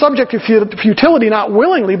creation was subject to futility not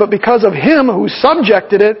willingly, but because of Him who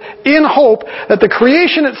subjected it in hope that the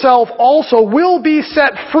creation itself also will be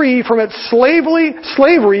set free from its slavery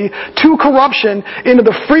to corruption into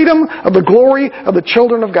the freedom of the glory of the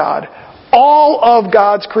children of God. All of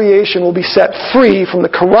God's creation will be set free from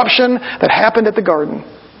the corruption that happened at the garden.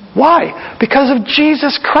 Why? Because of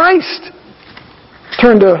Jesus Christ.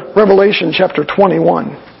 Turn to Revelation chapter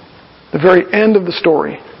 21, the very end of the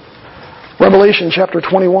story. Revelation chapter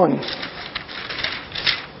 21,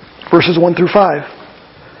 verses 1 through 5.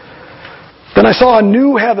 Then I saw a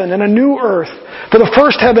new heaven and a new earth, for the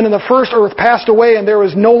first heaven and the first earth passed away, and there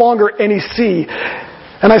was no longer any sea.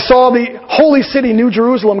 And I saw the holy city, New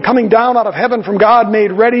Jerusalem, coming down out of heaven from God,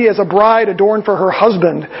 made ready as a bride adorned for her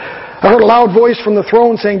husband. I heard a loud voice from the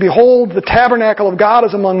throne saying, Behold, the tabernacle of God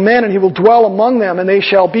is among men, and He will dwell among them, and they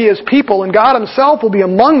shall be His people, and God Himself will be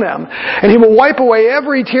among them. And He will wipe away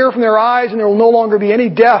every tear from their eyes, and there will no longer be any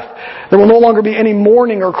death. There will no longer be any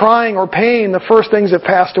mourning or crying or pain. The first things have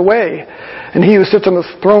passed away. And He who sits on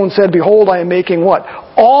the throne said, Behold, I am making what?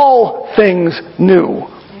 All things new.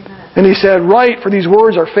 Amen. And He said, Write, for these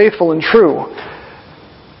words are faithful and true.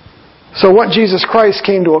 So what Jesus Christ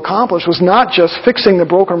came to accomplish was not just fixing the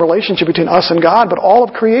broken relationship between us and God, but all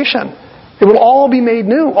of creation. It will all be made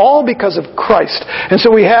new, all because of Christ. And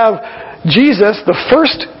so we have Jesus, the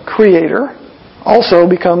first creator, also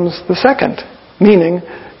becomes the second, meaning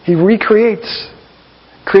He recreates,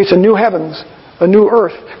 creates a new heavens, a new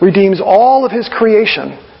earth, redeems all of His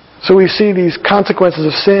creation. So we see these consequences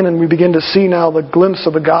of sin, and we begin to see now the glimpse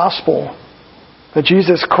of the gospel, that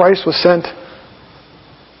Jesus Christ was sent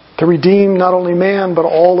to redeem not only man, but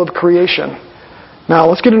all of creation. Now,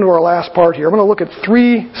 let's get into our last part here. I'm going to look at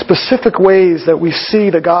 3 specific ways that we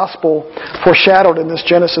see the gospel foreshadowed in this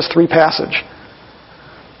Genesis 3 passage.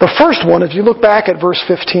 The first one, if you look back at verse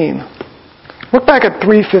 15. Look back at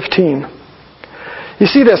 3:15. You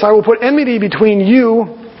see this, I will put enmity between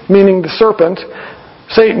you, meaning the serpent,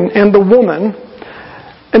 Satan, and the woman,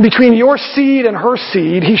 and between your seed and her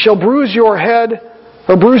seed. He shall bruise your head,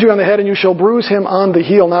 or bruise you on the head, and you shall bruise him on the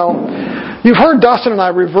heel. Now, you've heard Dustin and I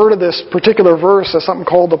refer to this particular verse as something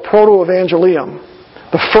called the proto-evangelium,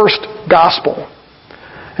 the first gospel.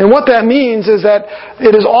 And what that means is that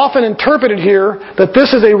it is often interpreted here that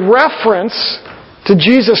this is a reference to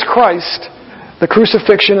Jesus Christ, the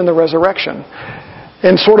crucifixion and the resurrection,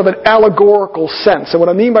 in sort of an allegorical sense. And what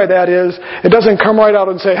I mean by that is, it doesn't come right out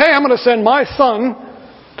and say, hey, I'm going to send my son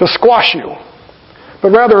to squash you, but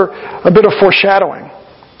rather a bit of foreshadowing.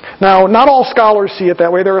 Now, not all scholars see it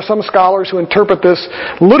that way. There are some scholars who interpret this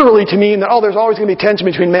literally to mean that, there's always going to be tension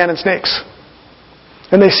between man and snakes.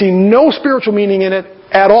 And they see no spiritual meaning in it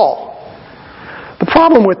at all. The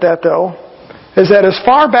problem with that, though, is that as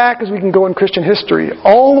far back as we can go in Christian history,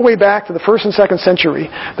 all the way back to the 1st and 2nd century,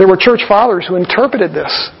 there were church fathers who interpreted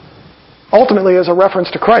this ultimately as a reference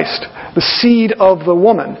to Christ, the seed of the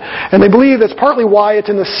woman. And they believe that's partly why it's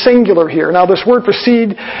in the singular here. Now, this word for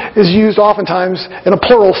seed is used oftentimes in a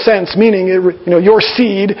plural sense, meaning, your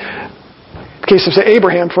seed, in the case of, say,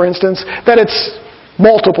 Abraham, for instance, that it's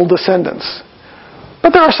multiple descendants.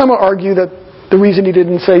 But there are some who argue that the reason he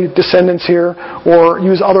didn't say descendants here or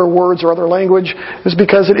use other words or other language is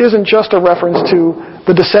because it isn't just a reference to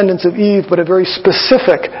the descendants of Eve, but a very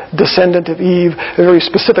specific descendant of Eve, a very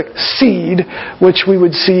specific seed, which we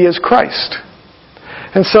would see as Christ.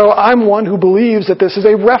 And so I'm one who believes that this is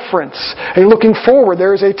a reference, a looking forward.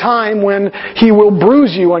 There is a time when He will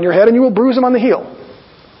bruise you on your head and you will bruise Him on the heel.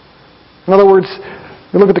 In other words,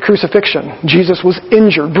 you look at the crucifixion. Jesus was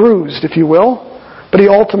injured, bruised, if you will. But He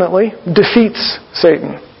ultimately defeats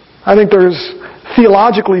Satan. I think there's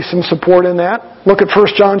theologically some support in that. Look at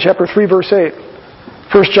 1 John chapter 3, verse 8.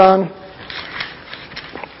 1 John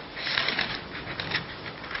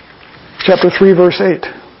chapter 3, verse 8.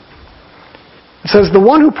 It says, the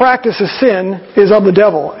one who practices sin is of the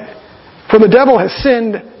devil, for the devil has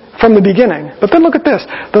sinned from the beginning. But then look at this.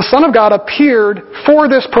 The Son of God appeared for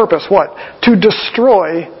this purpose. What? To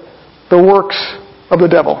destroy the works of the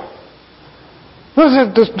devil.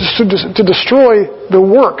 To destroy the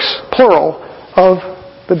works, plural, of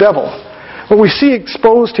the devil. What we see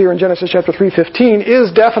exposed here in Genesis chapter 3:15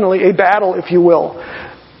 is definitely a battle, if you will,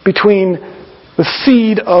 between the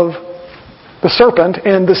seed of the serpent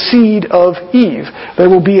and the seed of Eve. There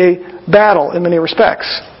will be a battle in many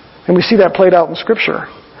respects. And we see that played out in Scripture.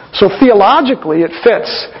 So theologically it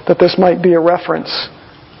fits that this might be a reference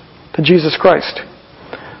to Jesus Christ.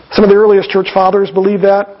 Some of the earliest church fathers believe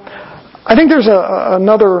that. I think there's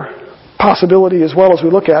another possibility as well as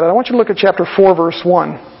we look at it. I want you to look at chapter 4, verse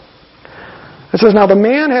 1. It says, "Now the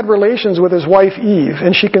man had relations with his wife Eve,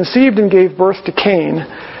 and she conceived and gave birth to Cain.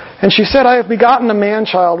 And she said, I have begotten a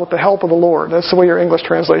man-child with the help of the Lord." That's the way your English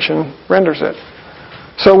translation renders it.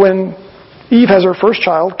 So when Eve has her first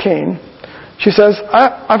child, Cain, she says,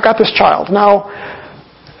 I've got this child. Now,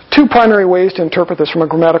 two primary ways to interpret this from a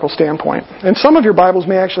grammatical standpoint. And some of your Bibles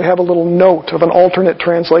may actually have a little note of an alternate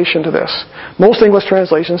translation to this. Most English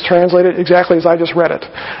translations translate it exactly as I just read it.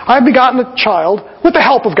 I've begotten a child with the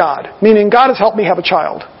help of God, meaning God has helped me have a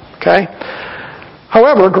child. Okay?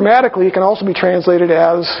 However, grammatically, it can also be translated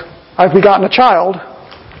as, I've begotten a child,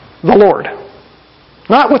 the Lord.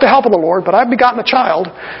 Not with the help of the Lord, but I've begotten a child.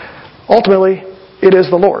 Ultimately, it is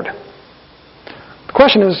the Lord. The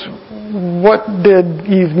question is, what did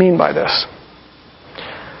Eve mean by this?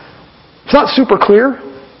 It's not super clear.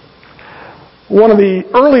 One of the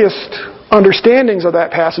earliest understandings of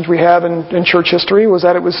that passage we have in church history was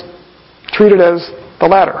that it was treated as the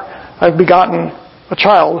latter. I've begotten a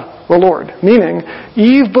child, the Lord. Meaning,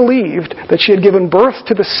 Eve believed that she had given birth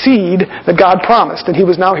to the seed that God promised, and he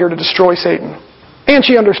was now here to destroy Satan. And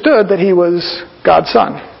she understood that he was God's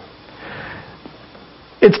son.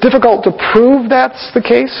 It's difficult to prove that's the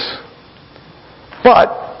case,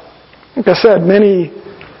 but, like I said,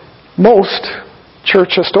 most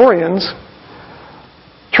church historians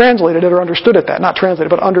translated it or understood it not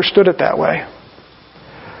translated, but understood it that way.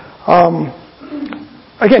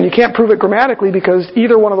 Again, you can't prove it grammatically because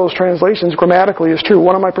either one of those translations grammatically is true.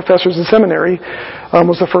 One of my professors in seminary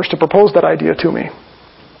was the first to propose that idea to me.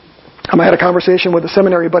 I had a conversation with a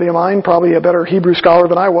seminary buddy of mine, probably a better Hebrew scholar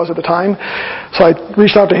than I was at the time. So I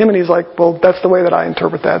reached out to him and he's like, well, that's the way that I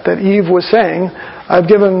interpret that. That Eve was saying, I've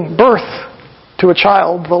given birth to a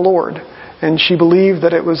child, the Lord. And she believed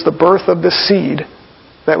that it was the birth of this seed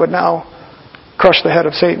that would now crush the head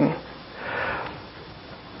of Satan.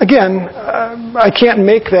 Again, I can't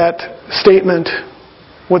make that statement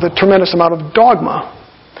with a tremendous amount of dogma.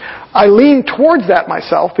 I lean towards that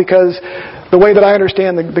myself because the way that I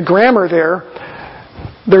understand the grammar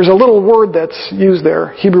there's a little word that's used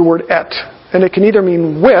there, Hebrew word et. And it can either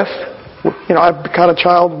mean with, I've got a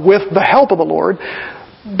child with the help of the Lord,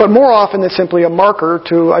 but more often it's simply a marker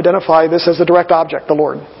to identify this as a direct object, the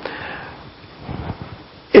Lord.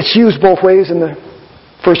 It's used both ways in the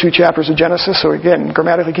first few chapters of Genesis, so again,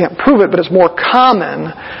 grammatically can't prove it, but it's more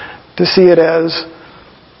common to see it as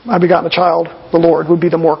I've begotten a child, the Lord, would be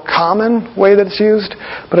the more common way that it's used,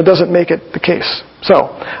 but it doesn't make it the case. So,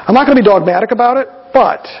 I'm not going to be dogmatic about it,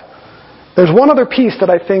 but there's one other piece that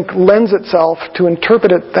I think lends itself to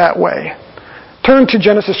interpret it that way. Turn to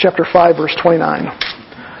Genesis chapter 5, verse 29.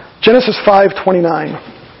 Genesis 5:29.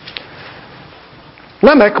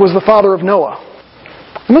 Lamech was the father of Noah.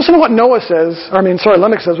 And listen to what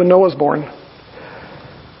Lamech says when Noah's born.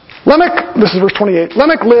 Lamech, this is verse 28,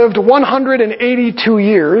 Lamech lived 182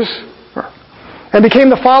 years and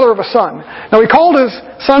became the father of a son. Now he called his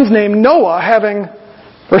son's name Noah,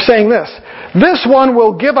 saying this, "This one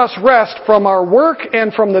will give us rest from our work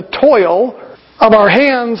and from the toil of our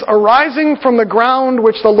hands arising from the ground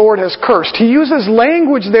which the Lord has cursed." He uses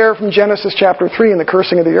language there from Genesis chapter 3 in the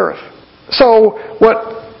cursing of the earth. So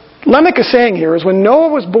what Lamech is saying here is when Noah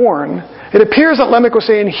was born, it appears that Lamech was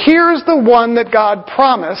saying, here's the one that God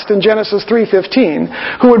promised in Genesis 3:15,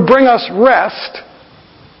 who would bring us rest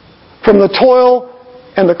from the toil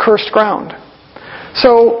and the cursed ground.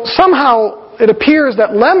 So somehow it appears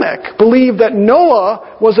that Lamech believed that Noah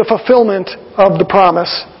was a fulfillment of the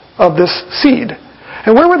promise of this seed.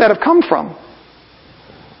 And where would that have come from?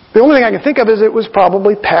 The only thing I can think of is it was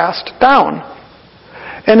probably passed down.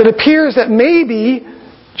 And it appears that maybe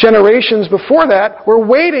generations before that were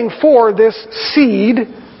waiting for this seed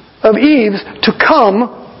of Eve's to come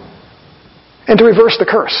and to reverse the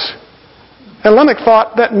curse. And Lamech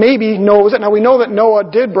thought that maybe Noah was it. Now we know that Noah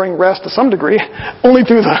did bring rest to some degree, only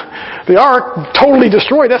through the ark, totally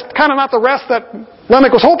destroyed. That's kind of not the rest that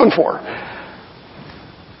Lamech was hoping for.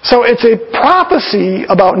 So it's a prophecy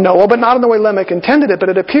about Noah, but not in the way Lamech intended it. But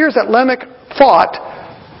it appears that Lamech thought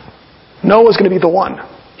Noah's going to be the one.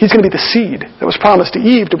 He's going to be the seed that was promised to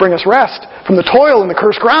Eve to bring us rest from the toil and the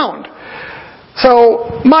cursed ground.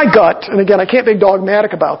 So my gut, and again I can't be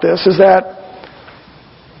dogmatic about this, is that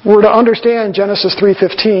we're to understand Genesis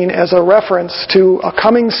 3:15 as a reference to a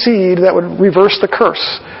coming seed that would reverse the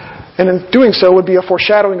curse. And in doing so would be a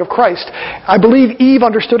foreshadowing of Christ. I believe Eve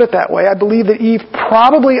understood it that way. I believe that Eve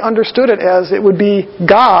probably understood it as it would be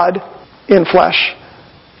God in flesh.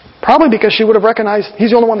 Probably because she would have recognized He's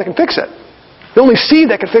the only one that can fix it. The only seed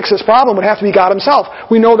that could fix this problem would have to be God Himself.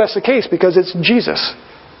 We know that's the case because it's Jesus.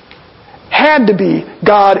 Had to be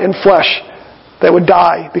God in flesh that would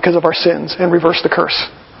die because of our sins and reverse the curse.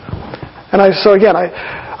 So again,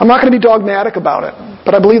 I'm not going to be dogmatic about it,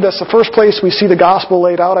 but I believe that's the first place we see the gospel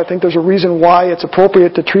laid out. I think there's a reason why it's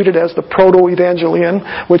appropriate to treat it as the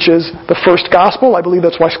proto-evangelion, which is the first gospel. I believe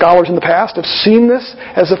that's why scholars in the past have seen this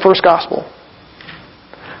as the first gospel.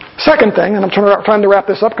 Second thing, and I'm trying to wrap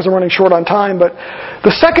this up because I'm running short on time, but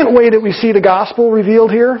the second way that we see the gospel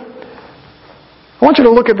revealed here, I want you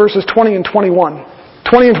to look at verses 20 and 21.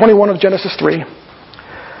 20 and 21 of Genesis 3.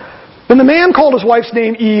 When the man called his wife's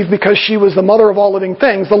name Eve because she was the mother of all living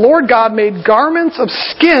things, the Lord God made garments of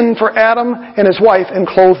skin for Adam and his wife and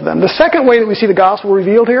clothed them. The second way that we see the gospel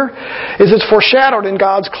revealed here is it's foreshadowed in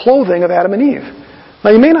God's clothing of Adam and Eve.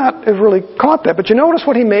 Now you may not have really caught that, but you notice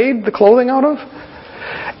what he made the clothing out of?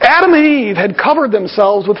 Adam and Eve had covered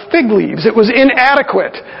themselves with fig leaves. It was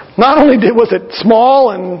inadequate. Not only was it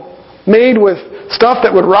small and made with stuff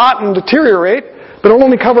that would rot and deteriorate, but it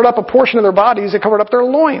only covered up a portion of their bodies. It covered up their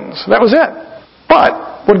loins. That was it.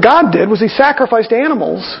 But what God did was He sacrificed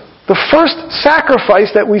animals. The first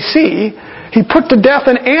sacrifice that we see, He put to death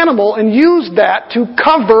an animal and used that to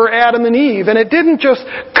cover Adam and Eve. And it didn't just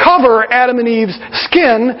cover Adam and Eve's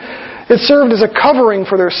skin. It served as a covering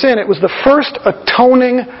for their sin. It was the first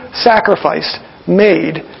atoning sacrifice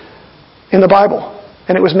made in the Bible.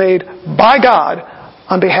 And it was made by God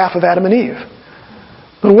on behalf of Adam and Eve.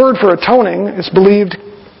 The word for atoning is believed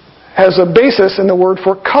has a basis in the word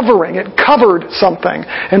for covering. It covered something.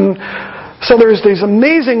 And so there's this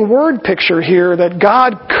amazing word picture here that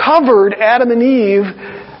God covered Adam and Eve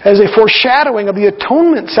as a foreshadowing of the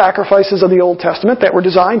atonement sacrifices of the Old Testament that were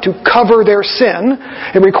designed to cover their sin.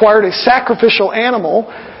 It required a sacrificial animal,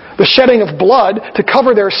 the shedding of blood to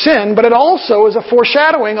cover their sin, but it also is a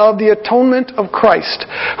foreshadowing of the atonement of Christ,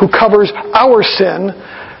 who covers our sin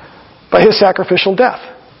by His sacrificial death.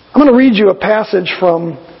 I'm going to read you a passage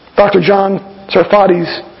from Dr. John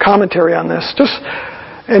Sarfati's commentary on this.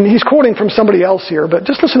 And he's quoting from somebody else here, but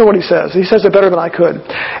just listen to what he says. He says it better than I could.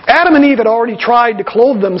 Adam and Eve had already tried to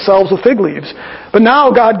clothe themselves with fig leaves, but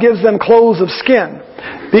now God gives them clothes of skin.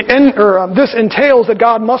 This entails that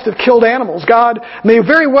God must have killed animals. God may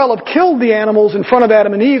very well have killed the animals in front of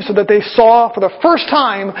Adam and Eve so that they saw for the first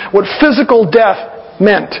time what physical death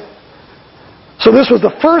meant. So this was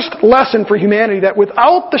the first lesson for humanity, that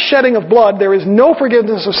without the shedding of blood, there is no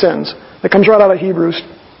forgiveness of sins. That comes right out of Hebrews.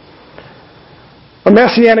 A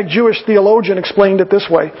Messianic Jewish theologian explained it this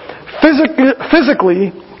way. Physically,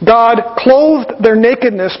 God clothed their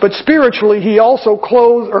nakedness, but spiritually He also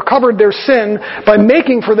clothed or covered their sin by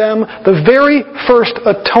making for them the very first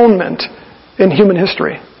atonement in human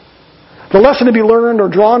history. The lesson to be learned or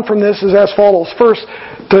drawn from this is as follows. First,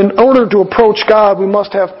 in order to approach God, we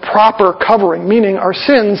must have proper covering, meaning our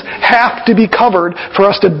sins have to be covered for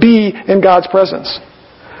us to be in God's presence.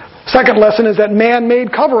 Second lesson is that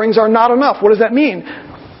man-made coverings are not enough. What does that mean?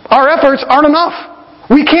 Our efforts aren't enough.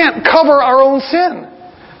 We can't cover our own sin.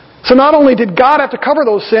 So not only did God have to cover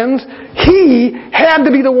those sins, He had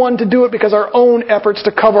to be the one to do it because our own efforts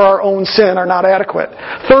to cover our own sin are not adequate.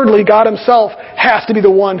 Thirdly, God Himself has to be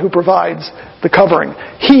the one who provides the covering.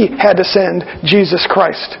 He had to send Jesus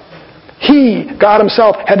Christ. He, God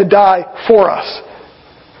Himself, had to die for us.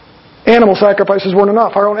 Animal sacrifices weren't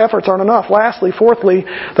enough. Our own efforts aren't enough. Lastly, fourthly,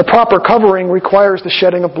 the proper covering requires the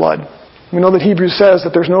shedding of blood. We know that Hebrews says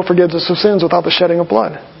that there's no forgiveness of sins without the shedding of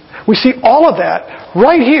blood. We see all of that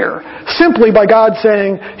right here simply by God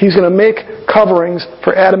saying He's going to make coverings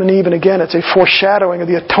for Adam and Eve. And again, it's a foreshadowing of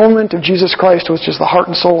the atonement of Jesus Christ, which is the heart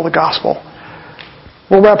and soul of the gospel.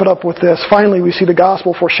 We'll wrap it up with this. Finally, we see the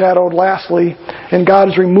gospel foreshadowed, lastly, in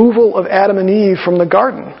God's removal of Adam and Eve from the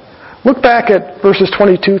garden. Look back at verses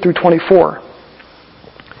 22 through 24.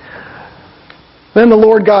 Then the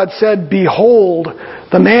Lord God said, "Behold,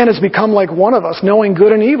 the man has become like one of us, knowing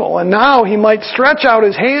good and evil. And now he might stretch out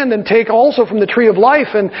his hand and take also from the tree of life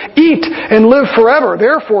and eat and live forever.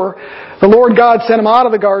 Therefore, the Lord God sent him out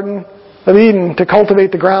of the Garden of Eden to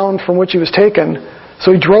cultivate the ground from which he was taken.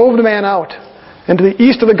 So He drove the man out. And to the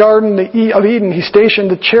east of the Garden of Eden, He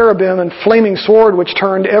stationed the cherubim and flaming sword which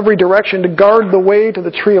turned every direction to guard the way to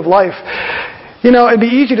the tree of life." You know, it'd be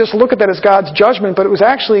easy just to look at that as God's judgment, but it was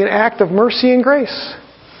actually an act of mercy and grace.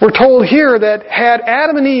 We're told here that had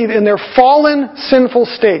Adam and Eve in their fallen, sinful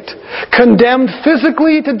state, condemned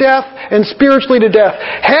physically to death and spiritually to death,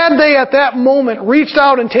 had they at that moment reached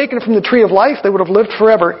out and taken from the tree of life, they would have lived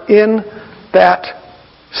forever in that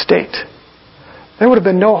state. There would have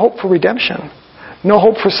been no hope for redemption, no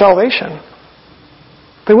hope for salvation.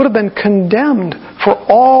 They would have been condemned for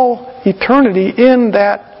all eternity in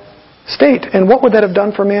that state. And what would that have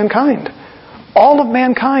done for mankind? All of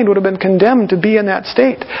mankind would have been condemned to be in that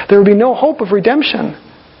state. There would be no hope of redemption,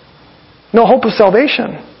 no hope of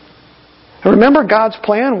salvation. And remember, God's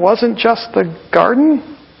plan wasn't just the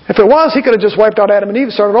garden. If it was, He could have just wiped out Adam and Eve,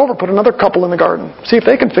 started over, put another couple in the garden, see if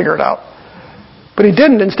they can figure it out. But He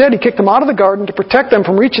didn't. Instead, He kicked them out of the garden to protect them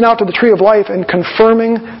from reaching out to the tree of life and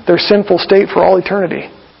confirming their sinful state for all eternity.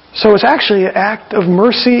 So it's actually an act of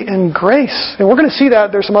mercy and grace. And we're going to see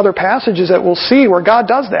that there's some other passages that we'll see where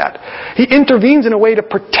God does that. He intervenes in a way to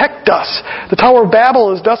protect us. The Tower of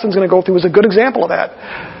Babel, as Dustin's going to go through, is a good example of that.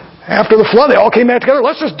 After the flood, they all came back together.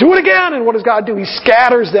 Let's just do it again. And what does God do? He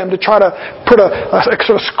scatters them to try to put a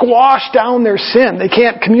sort of squash down their sin. They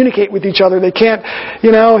can't communicate with each other. They can't,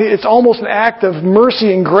 it's almost an act of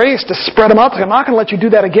mercy and grace to spread them out. I'm not going to let you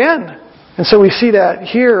do that again. And so we see that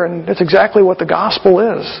here, and that's exactly what the gospel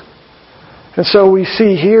is. And so we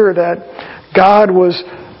see here that God was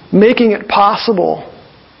making it possible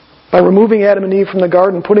by removing Adam and Eve from the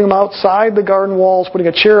garden, putting them outside the garden walls, putting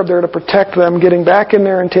a cherub there to protect them, getting back in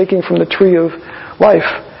there and taking from the tree of life,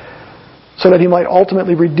 so that He might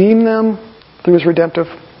ultimately redeem them through His redemptive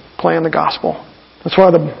plan, the gospel. That's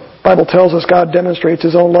why the Bible tells us God demonstrates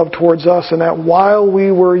His own love towards us, and that while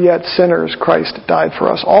we were yet sinners, Christ died for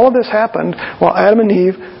us. All of this happened while Adam and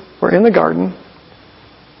Eve were in the garden.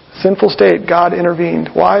 Sinful state, God intervened.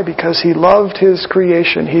 Why? Because He loved His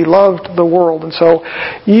creation. He loved the world. And so,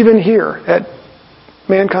 even here, at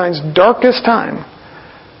mankind's darkest time,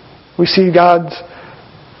 we see God's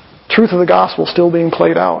truth of the gospel still being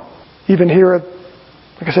played out. Even here,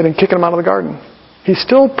 like I said, in kicking them out of the garden. He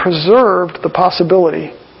still preserved the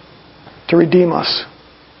possibility to redeem us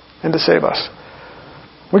and to save us.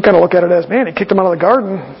 We kind of look at it as, man, He kicked them out of the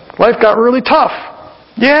garden. Life got really tough.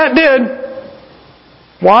 Yeah, it did.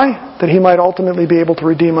 Why? That He might ultimately be able to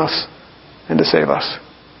redeem us and to save us.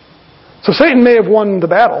 So Satan may have won the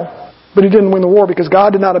battle, but he didn't win the war because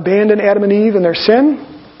God did not abandon Adam and Eve in their sin.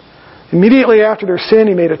 Immediately after their sin,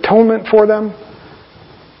 He made atonement for them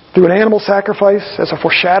through an animal sacrifice as a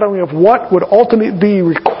foreshadowing of what would ultimately be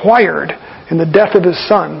required in the death of His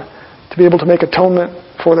Son to be able to make atonement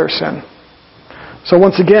for their sin. So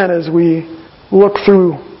once again, as we look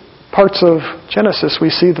through parts of Genesis, we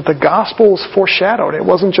see that the gospel is foreshadowed. It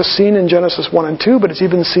wasn't just seen in Genesis 1 and 2, but it's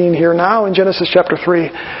even seen here now in Genesis chapter 3,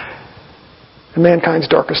 in mankind's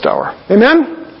darkest hour. Amen?